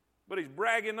 But he's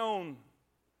bragging on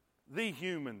the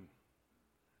human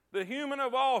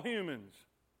of all humans,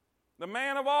 the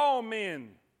man of all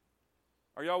men.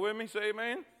 Are y'all with me? Say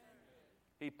amen.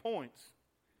 He points.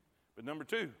 But number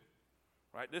 2,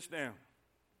 write this down.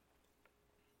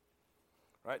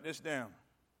 Write this down.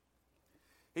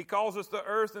 He causes the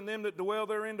earth and them that dwell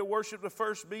therein to worship the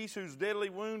first beast whose deadly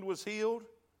wound was healed.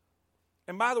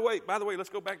 And by the way, let's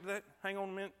go back to that. Hang on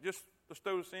a minute. Just let's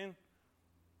throw this in.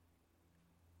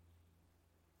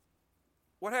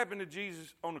 What happened to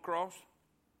Jesus on the cross?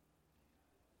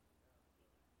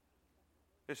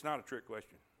 It's not a trick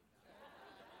question.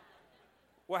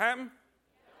 What happened?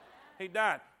 He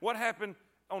died. What happened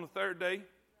on the third day?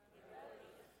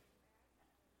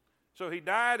 So he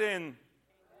died and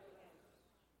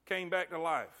came back to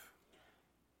life.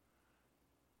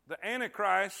 The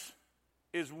Antichrist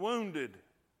is wounded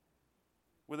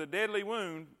with a deadly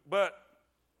wound, but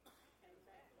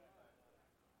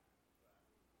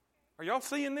are y'all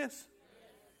seeing this?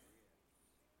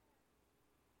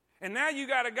 And now you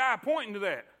got a guy pointing to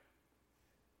that.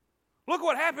 Look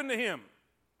what happened to him.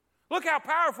 Look how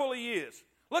powerful he is.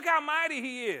 Look how mighty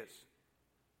he is.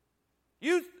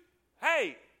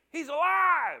 Hey, he's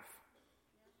alive.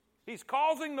 He's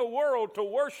causing the world to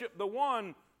worship the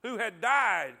one who had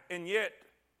died and yet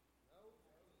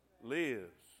lives.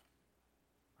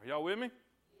 Are y'all with me?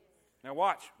 Now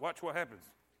watch what happens.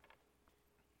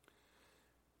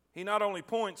 He not only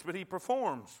points, but he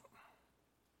performs.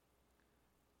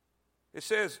 It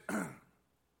says,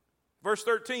 verse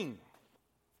 13,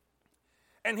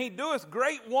 and he doeth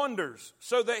great wonders,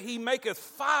 so that he maketh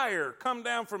fire come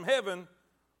down from heaven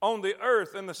on the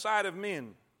earth in the sight of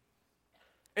men,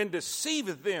 and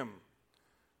deceiveth them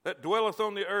that dwelleth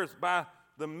on the earth by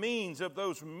the means of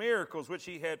those miracles which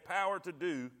he had power to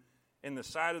do in the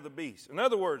sight of the beast. In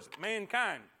other words,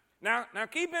 mankind. Now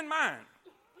keep in mind,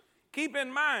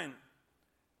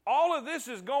 all of this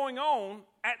is going on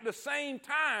at the same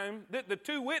time that the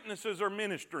 2 witnesses are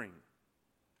ministering.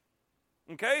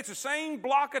 Okay, it's the same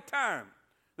block of time,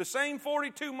 the same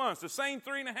 42 months, the same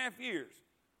 3.5 years.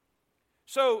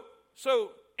 So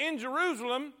in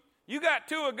Jerusalem, you got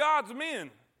 2 of God's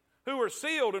men who are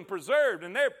sealed and preserved,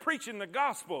 and they're preaching the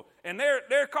gospel, and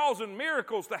they're causing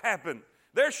miracles to happen.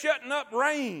 They're shutting up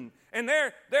rain, and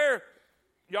they're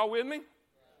y'all with me?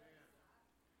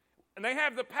 And they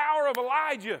have the power of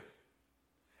Elijah.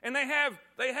 And they have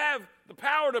the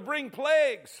power to bring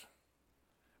plagues.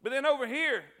 But then over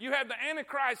here, you have the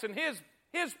Antichrist and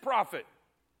his prophet.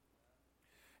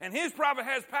 And his prophet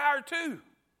has power too.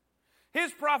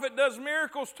 His prophet does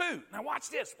miracles too. Now watch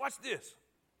this.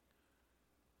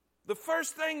 The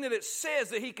first thing that it says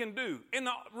that he can do, and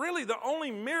really the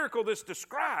only miracle that's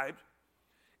described,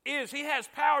 is he has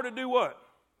power to do what?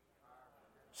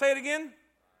 Say it again.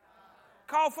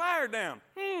 Call fire down.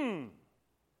 Wait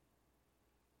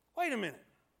a minute.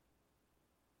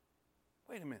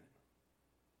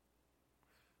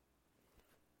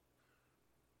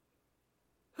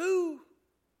 Who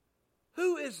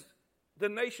who is the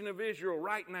nation of Israel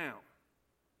right now?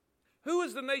 Who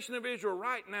is the nation of Israel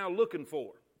right now looking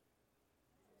for?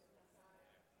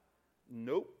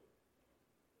 Nope.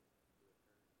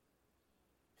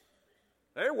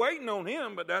 They're waiting on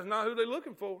him, but that's not who they're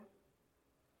looking for.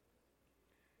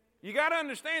 You got to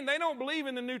understand, they don't believe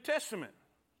in the New Testament.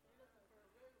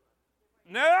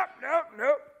 Nope.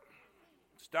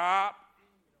 Stop.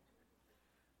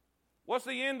 What's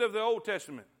the end of the Old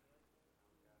Testament?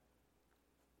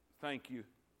 Thank you.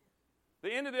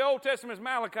 The end of the Old Testament is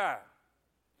Malachi.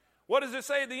 What does it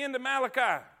say at the end of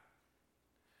Malachi?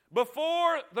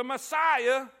 Before the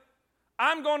Messiah,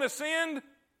 I'm going to send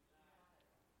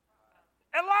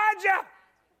Elijah.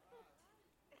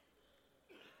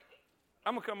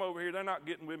 I'm going to come over here. They're not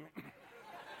getting with me.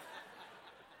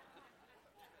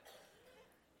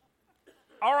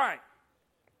 All right.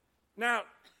 Now,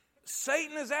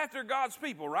 Satan is after God's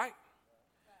people, right?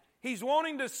 He's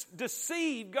wanting to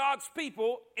deceive God's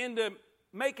people into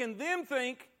making them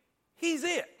think he's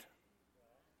it.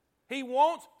 He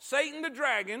wants, Satan the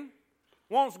dragon,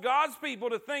 wants God's people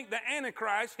to think the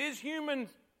Antichrist, his human,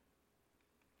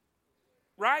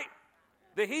 right?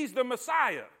 That he's the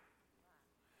Messiah.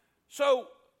 So,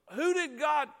 who did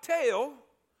God tell?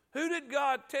 Who did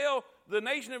God tell the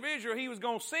nation of Israel he was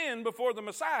going to send before the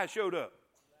Messiah showed up?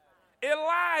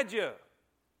 Elijah.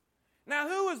 Now,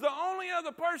 who is the only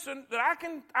other person that I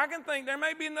can think, there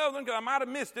may be another one because I might have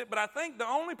missed it, but I think the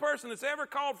only person that's ever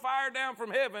called fire down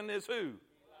from heaven is who?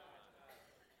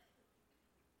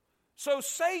 So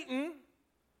Satan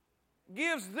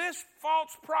gives this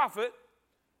false prophet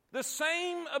the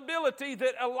same ability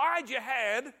that Elijah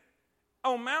had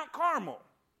on Mount Carmel.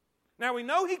 Now, we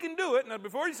know he can do it. Now,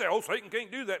 before you say, oh, Satan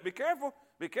can't do that, be careful.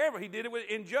 Be careful. He did it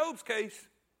in Job's case.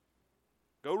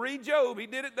 Go read Job. He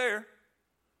did it there.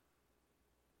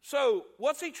 So,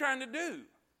 what's he trying to do?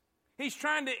 He's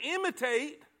trying to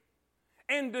imitate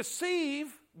and deceive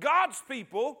God's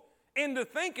people into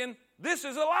thinking this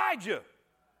is Elijah.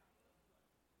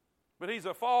 But he's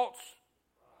a false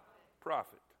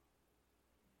prophet.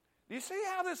 Do you see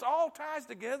how this all ties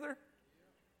together?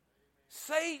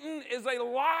 Satan is a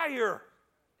liar.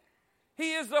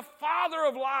 He is the father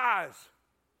of lies.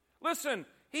 Listen,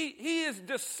 he is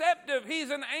deceptive. He's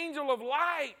an angel of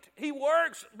light. He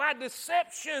works by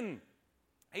deception.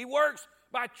 He works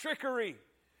by trickery.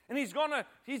 And he's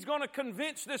gonna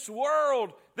convince this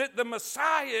world that the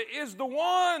Messiah is the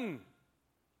one.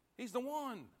 He's the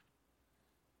one.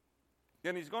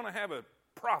 Then he's going to have a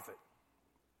prophet,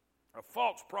 a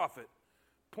false prophet,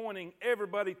 pointing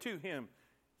everybody to him.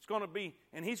 It's going to be,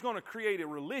 and he's going to create a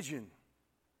religion.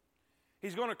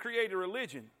 He's going to create a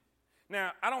religion.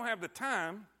 Now, I don't have the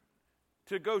time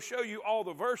to go show you all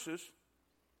the verses,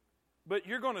 but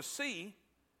you're going to see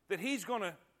that he's going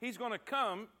to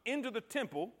come into the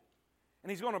temple, and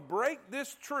he's going to break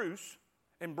this truce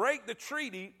and break the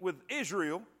treaty with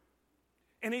Israel,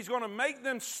 and he's going to make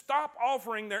them stop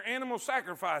offering their animal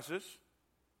sacrifices.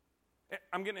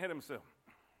 I'm getting ahead of myself.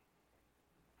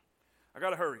 I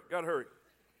got to hurry.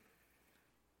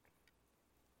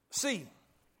 See,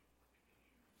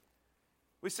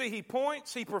 we see he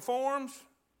points, he performs,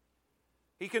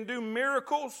 he can do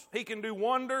miracles, he can do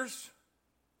wonders.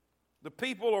 The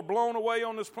people are blown away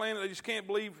on this planet. They just can't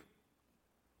believe.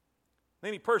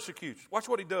 Then he persecutes. Watch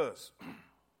what he does.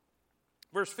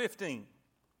 Verse 15.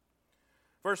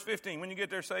 Verse 15, when you get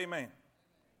there, say amen.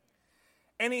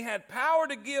 And he had power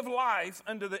to give life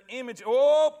unto the image.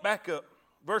 Oh, back up.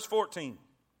 Verse 14.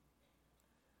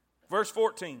 Verse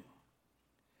 14.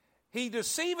 He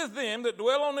deceiveth them that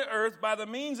dwell on the earth by the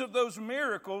means of those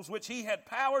miracles which he had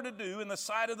power to do in the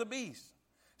sight of the beast,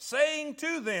 saying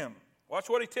to them, watch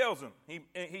what he tells them.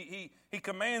 He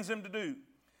commands them to do.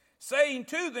 Saying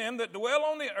to them that dwell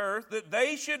on the earth that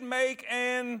they should make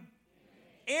an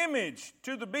image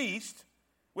to the beast,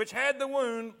 which had the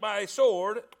wound by a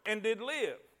sword and did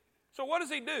live. So what does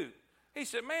he do? He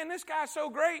said, man, this guy's so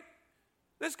great.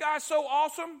 This guy's so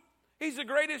awesome. He's the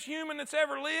greatest human that's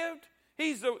ever lived.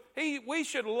 We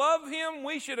should love him.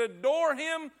 We should adore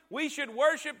him. We should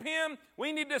worship him.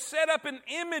 We need to set up an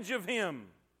image of him.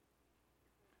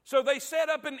 So they set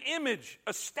up an image,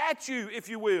 a statue, if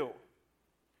you will.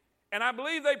 And I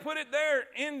believe they put it there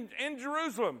in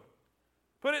Jerusalem.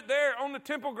 Put it there on the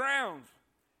temple grounds.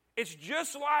 It's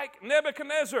just like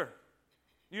Nebuchadnezzar.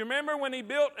 You remember when he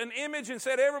built an image and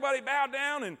said everybody bow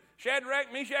down, and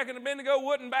Shadrach, Meshach, and Abednego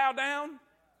wouldn't bow down?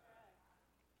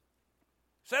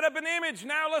 Set up an image,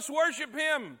 now let's worship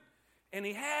him. And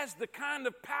he has the kind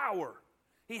of power.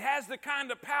 He has the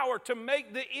kind of power to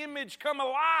make the image come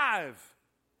alive.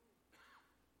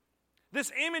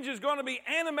 This image is going to be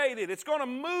animated. It's going to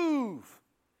move.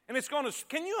 And it's going to,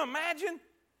 can you imagine?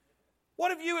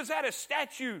 What if you was at a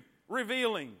statue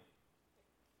revealing?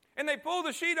 And they pull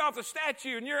the sheet off the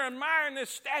statue, and you're admiring this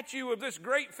statue of this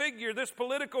great figure, this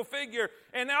political figure,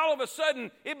 and all of a sudden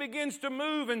it begins to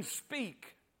move and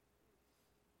speak.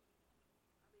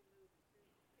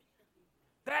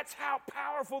 That's how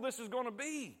powerful this is going to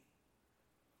be.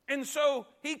 And so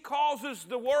he causes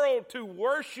the world to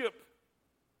worship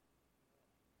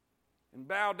and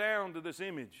bow down to this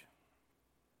image.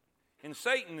 And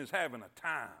Satan is having a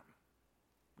time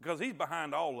because he's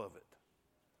behind all of it.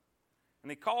 And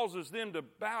he causes them to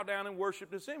bow down and worship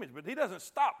this image. But he doesn't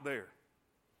stop there.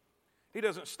 He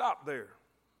doesn't stop there.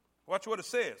 Watch what it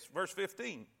says, verse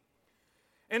 15.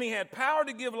 And he had power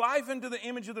to give life unto the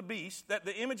image of the beast, that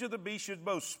the image of the beast should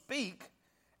both speak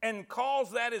and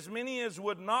cause that as many as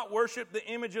would not worship the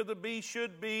image of the beast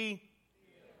should be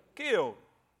killed.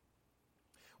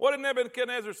 What did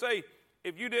Nebuchadnezzar say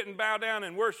if you didn't bow down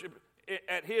and worship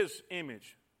at his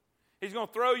image? He's going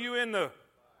to throw you in the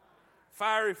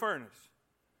fiery furnace.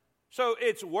 So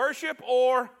it's worship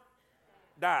or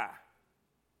die.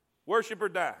 Worship or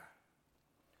die.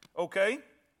 Okay?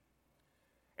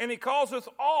 And he calls us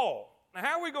all. Now,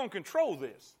 how are we going to control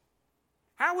this?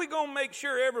 How are we going to make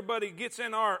sure everybody gets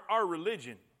in our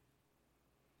religion?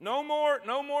 No more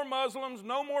Muslims,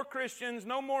 no more Christians,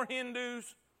 no more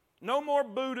Hindus, no more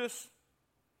Buddhists.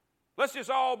 Let's just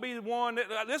all be one.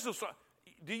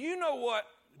 Do you know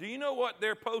what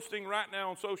they're posting right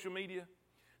now on social media?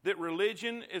 That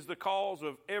religion is the cause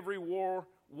of every war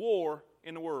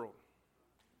in the world.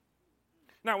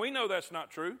 Now, we know that's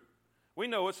not true. We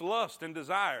know it's lust and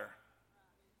desire,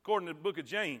 according to the book of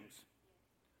James.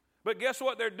 But guess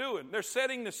what they're doing? They're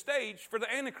setting the stage for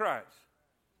the Antichrist.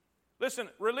 Listen,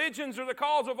 religions are the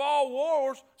cause of all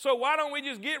wars, so why don't we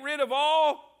just get rid of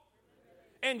all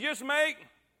and just make...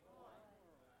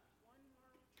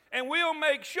 And we'll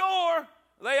make sure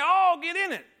they all get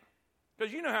in it.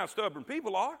 Because you know how stubborn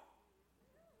people are.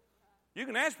 You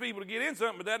can ask people to get in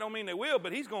something, but that don't mean they will,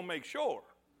 but he's going to make sure.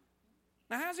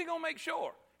 Now, how's he going to make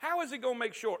sure? How is he going to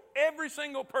make sure every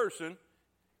single person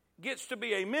gets to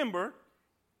be a member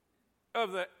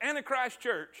of the Antichrist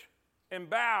church and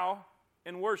bow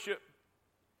and worship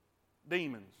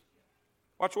demons?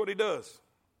 Watch what he does.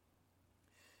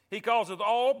 He causes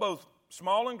all, both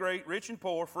small and great, rich and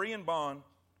poor, free and bond,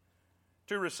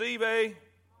 to receive a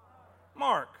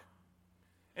mark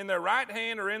in their right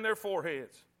hand or in their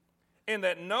foreheads, and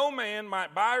that no man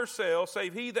might buy or sell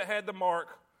save he that had the mark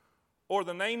or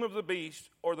the name of the beast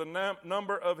or the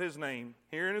number of his name.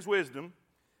 Here in his wisdom,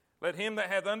 let him that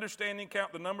hath understanding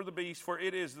count the number of the beast, for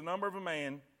it is the number of a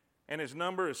man, and his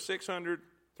number is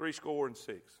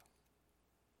 666.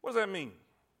 What does that mean?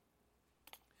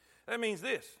 That means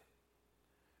this.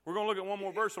 We're going to look at one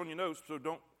more verse on your notes, so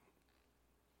don't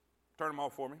turn them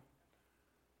off for me.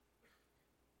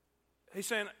 He's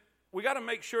saying, we got to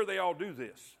make sure they all do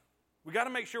this. We got to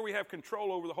make sure we have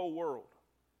control over the whole world.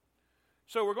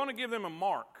 So we're going to give them a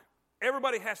mark.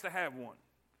 Everybody has to have one.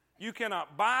 You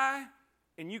cannot buy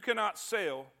and you cannot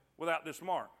sell without this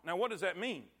mark. Now, what does that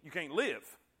mean? You can't live.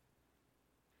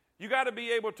 You got to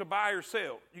be able to buy or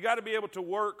sell. You got to be able to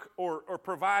work or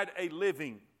provide a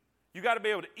living. You got to be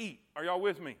able to eat. Are y'all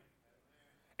with me?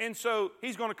 And so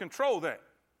he's going to control that.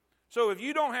 So if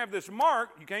you don't have this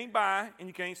mark, you can't buy and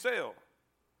you can't sell.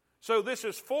 So this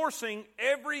is forcing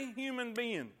every human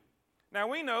being. Now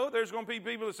we know there's going to be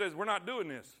people that says, we're not doing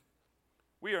this.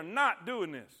 We are not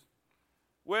doing this.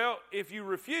 Well, if you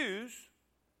refuse,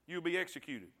 you'll be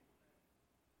executed.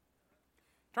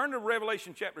 Turn to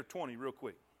Revelation chapter 20 real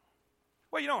quick.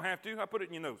 Well, you don't have to. I put it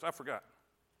in your notes. I forgot.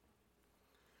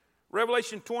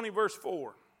 Revelation 20 verse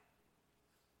 4.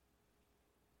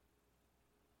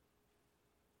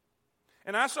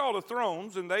 And I saw the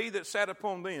thrones, and they that sat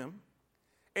upon them,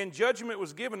 and judgment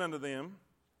was given unto them.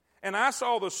 And I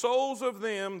saw the souls of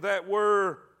them that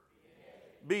were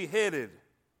beheaded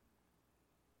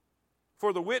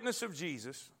for the witness of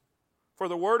Jesus, for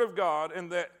the word of God,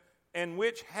 and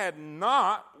which had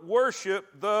not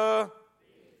worshipped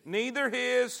neither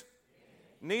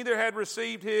had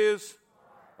received his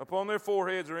upon their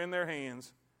foreheads or in their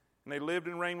hands, and they lived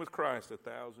and reigned with Christ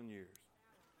 1,000 years.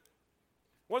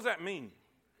 What does that mean?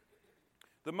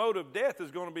 The mode of death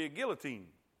is going to be a guillotine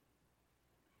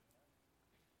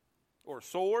or a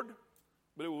sword,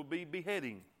 but it will be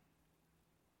beheading.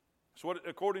 That's what,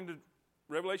 according to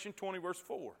Revelation 20, verse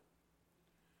 4.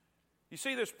 You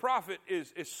see, this prophet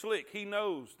is slick. He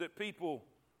knows that people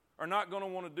are not going to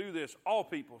want to do this. All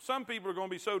people. Some people are going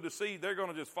to be so deceived, they're going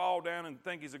to just fall down and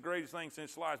think he's the greatest thing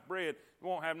since sliced bread. You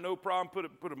won't have no problem.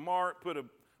 Put a mark, put a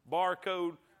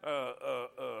barcode,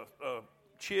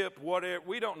 chip, whatever.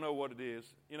 We don't know what it is.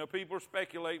 You know, people are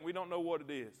speculating. We don't know what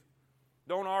it is.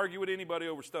 Don't argue with anybody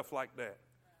over stuff like that.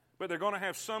 But they're going to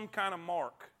have some kind of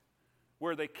mark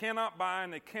where they cannot buy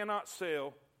and they cannot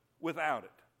sell without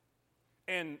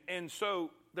it. And so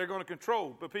they're going to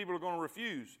control, but people are going to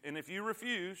refuse. And if you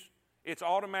refuse, it's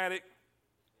automatic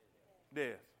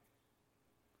death.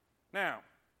 Now,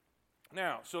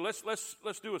 so let's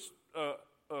do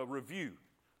a review.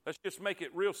 Let's just make it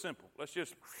real simple.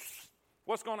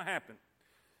 What's going to happen?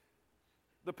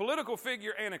 The political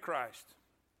figure Antichrist,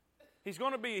 he's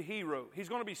going to be a hero. He's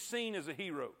going to be seen as a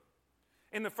hero.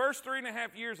 In the first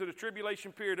 3.5 years of the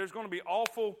tribulation period, there's going to be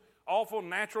awful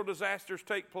natural disasters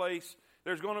take place.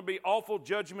 There's going to be awful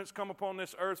judgments come upon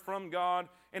this earth from God,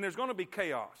 and there's going to be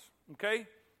chaos, okay?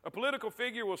 A political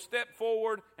figure will step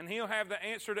forward, and he'll have the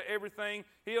answer to everything.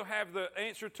 He'll have the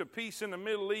answer to peace in the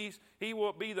Middle East. He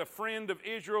will be the friend of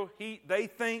Israel. They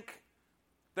think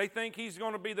he's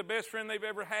going to be the best friend they've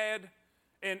ever had,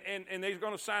 and they're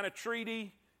going to sign a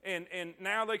treaty, and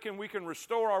now we can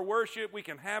restore our worship. We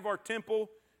can have our temple,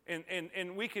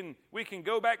 and we can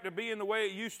go back to being the way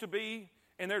it used to be.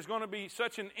 And there's going to be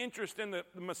such an interest in the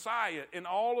Messiah, and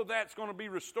all of that's going to be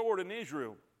restored in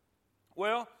Israel.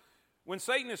 Well, when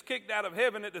Satan is kicked out of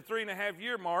heaven at the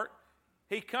 3.5-year mark,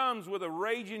 he comes with a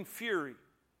raging fury.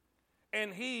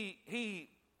 And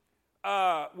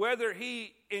whether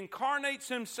he incarnates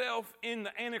himself in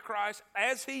the Antichrist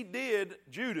as he did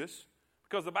Judas,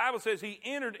 because the Bible says he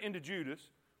entered into Judas,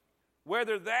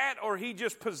 whether that or he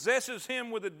just possesses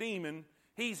him with a demon,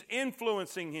 he's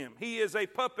influencing him. He is a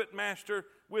puppet master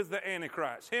with the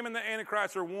Antichrist. Him and the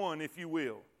Antichrist are one, if you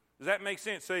will. Does that make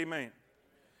sense? Say amen.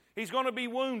 He's going to be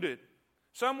wounded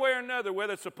some way or another,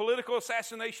 whether it's a political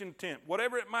assassination attempt,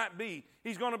 whatever it might be,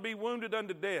 he's going to be wounded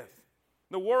unto death.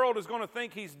 The world is going to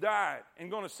think he's died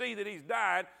and going to see that he's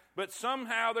died, but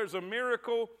somehow there's a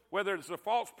miracle, whether it's a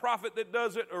false prophet that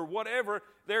does it or whatever,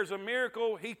 there's a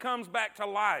miracle. He comes back to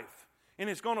life, and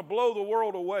it's going to blow the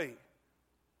world away.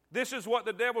 This is what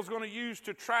the devil's going to use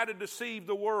to try to deceive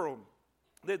the world,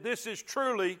 that this is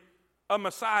truly a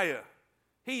Messiah.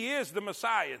 He is the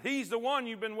Messiah. He's the one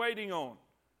you've been waiting on.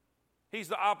 He's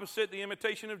the opposite, the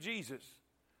imitation of Jesus.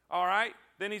 All right?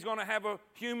 Then he's going to have a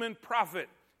human prophet.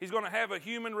 He's going to have a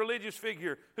human religious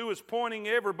figure who is pointing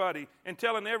everybody and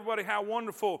telling everybody how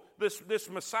wonderful this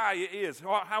Messiah is,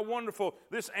 how wonderful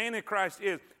this Antichrist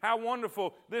is, how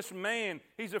wonderful this man.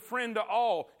 He's a friend to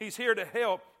all. He's here to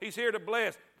help. He's here to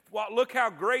bless. Well, look how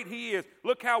great he is.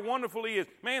 Look how wonderful he is.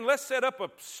 Man, let's set up a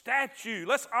statue.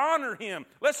 Let's honor him.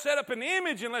 Let's set up an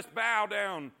image and let's bow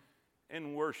down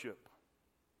and worship.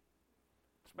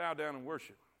 Let's bow down and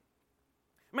worship.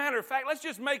 Matter of fact, let's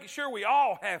just make sure we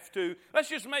all have to. Let's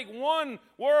just make one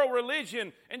world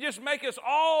religion and just make us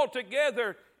all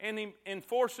together. And he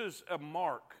enforces a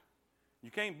mark. You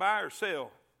can't buy or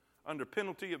sell under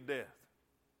penalty of death.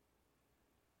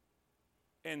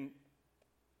 And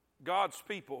God's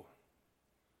people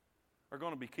are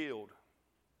going to be killed.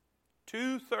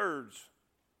 2/3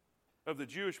 of the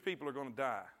Jewish people are going to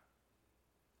die.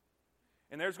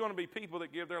 And there's going to be people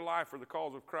that give their life for the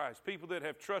cause of Christ, people that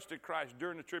have trusted Christ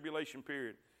during the tribulation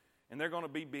period, and they're going to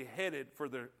be beheaded for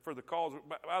the cause.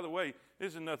 By the way,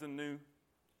 this is nothing new.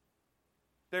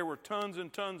 There were tons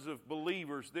and tons of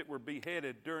believers that were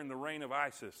beheaded during the reign of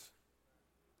ISIS.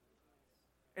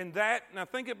 And now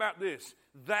think about this.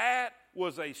 That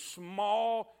was a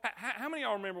small, how many of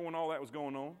y'all remember when all that was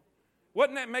going on?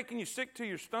 Wasn't that making you sick to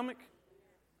your stomach?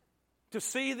 To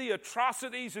see the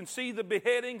atrocities and see the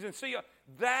beheadings and see,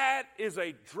 that is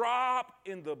a drop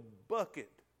in the bucket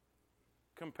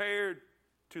compared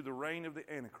to the reign of the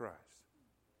Antichrist.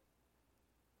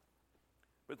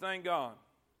 But thank God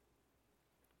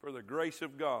for the grace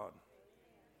of God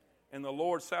and the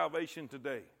Lord's salvation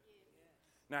today.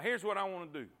 Now here's what I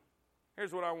want to do.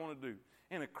 Here's what I want to do.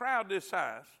 In a crowd this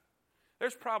size,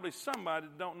 there's probably somebody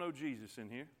that don't know Jesus in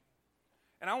here.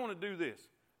 And I want to do this.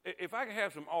 If I could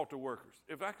have some altar workers,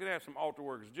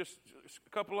 just a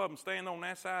couple of them stand on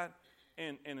that side,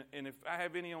 and if I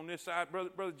have any on this side,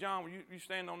 Brother John, will you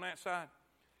stand on that side?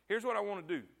 Here's what I want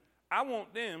to do. I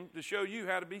want them to show you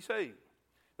how to be saved.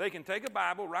 They can take a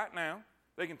Bible right now.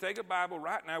 We're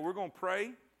going to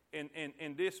pray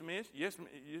and dismiss. Yes,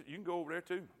 you can go over there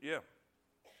too. Yeah.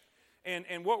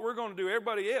 And what we're going to do,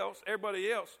 everybody else,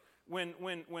 when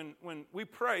we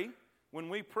pray,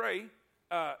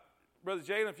 Brother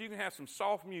Jalen, if you can have some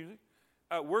soft music,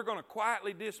 we're going to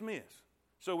quietly dismiss.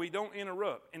 so we don't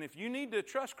interrupt. And if you need to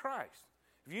trust Christ,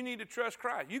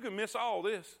 you can miss all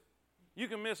this. You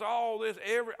can miss all this,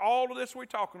 all of this we're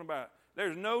talking about.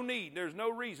 There's no need, there's no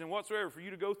reason whatsoever for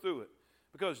you to go through it,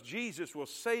 because Jesus will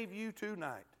save you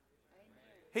tonight.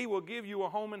 Amen. He will give you a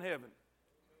home in heaven.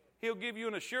 He'll give you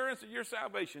an assurance of your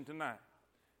salvation tonight.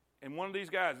 And one of these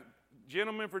guys,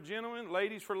 gentlemen for gentlemen,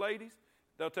 ladies for ladies,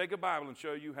 they'll take a Bible and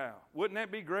show you how. Wouldn't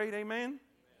that be great? Amen? Amen.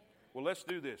 Well, let's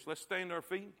do this. Let's stand to our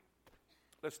feet.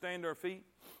 Let's stand to our feet.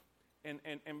 And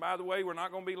by the way, we're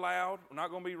not going to be loud. We're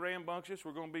not going to be rambunctious.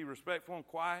 We're going to be respectful and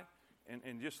quiet.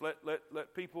 And just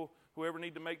let people, whoever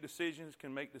need to make decisions,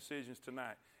 can make decisions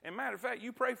tonight. And matter of fact,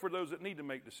 you pray for those that need to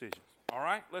make decisions. All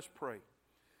right? Let's pray.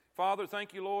 Father,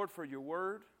 thank you, Lord, for your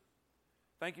word.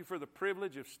 Thank you for the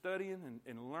privilege of studying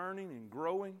and learning and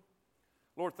growing.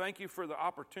 Lord, thank you for the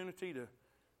opportunity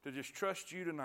to just trust you tonight.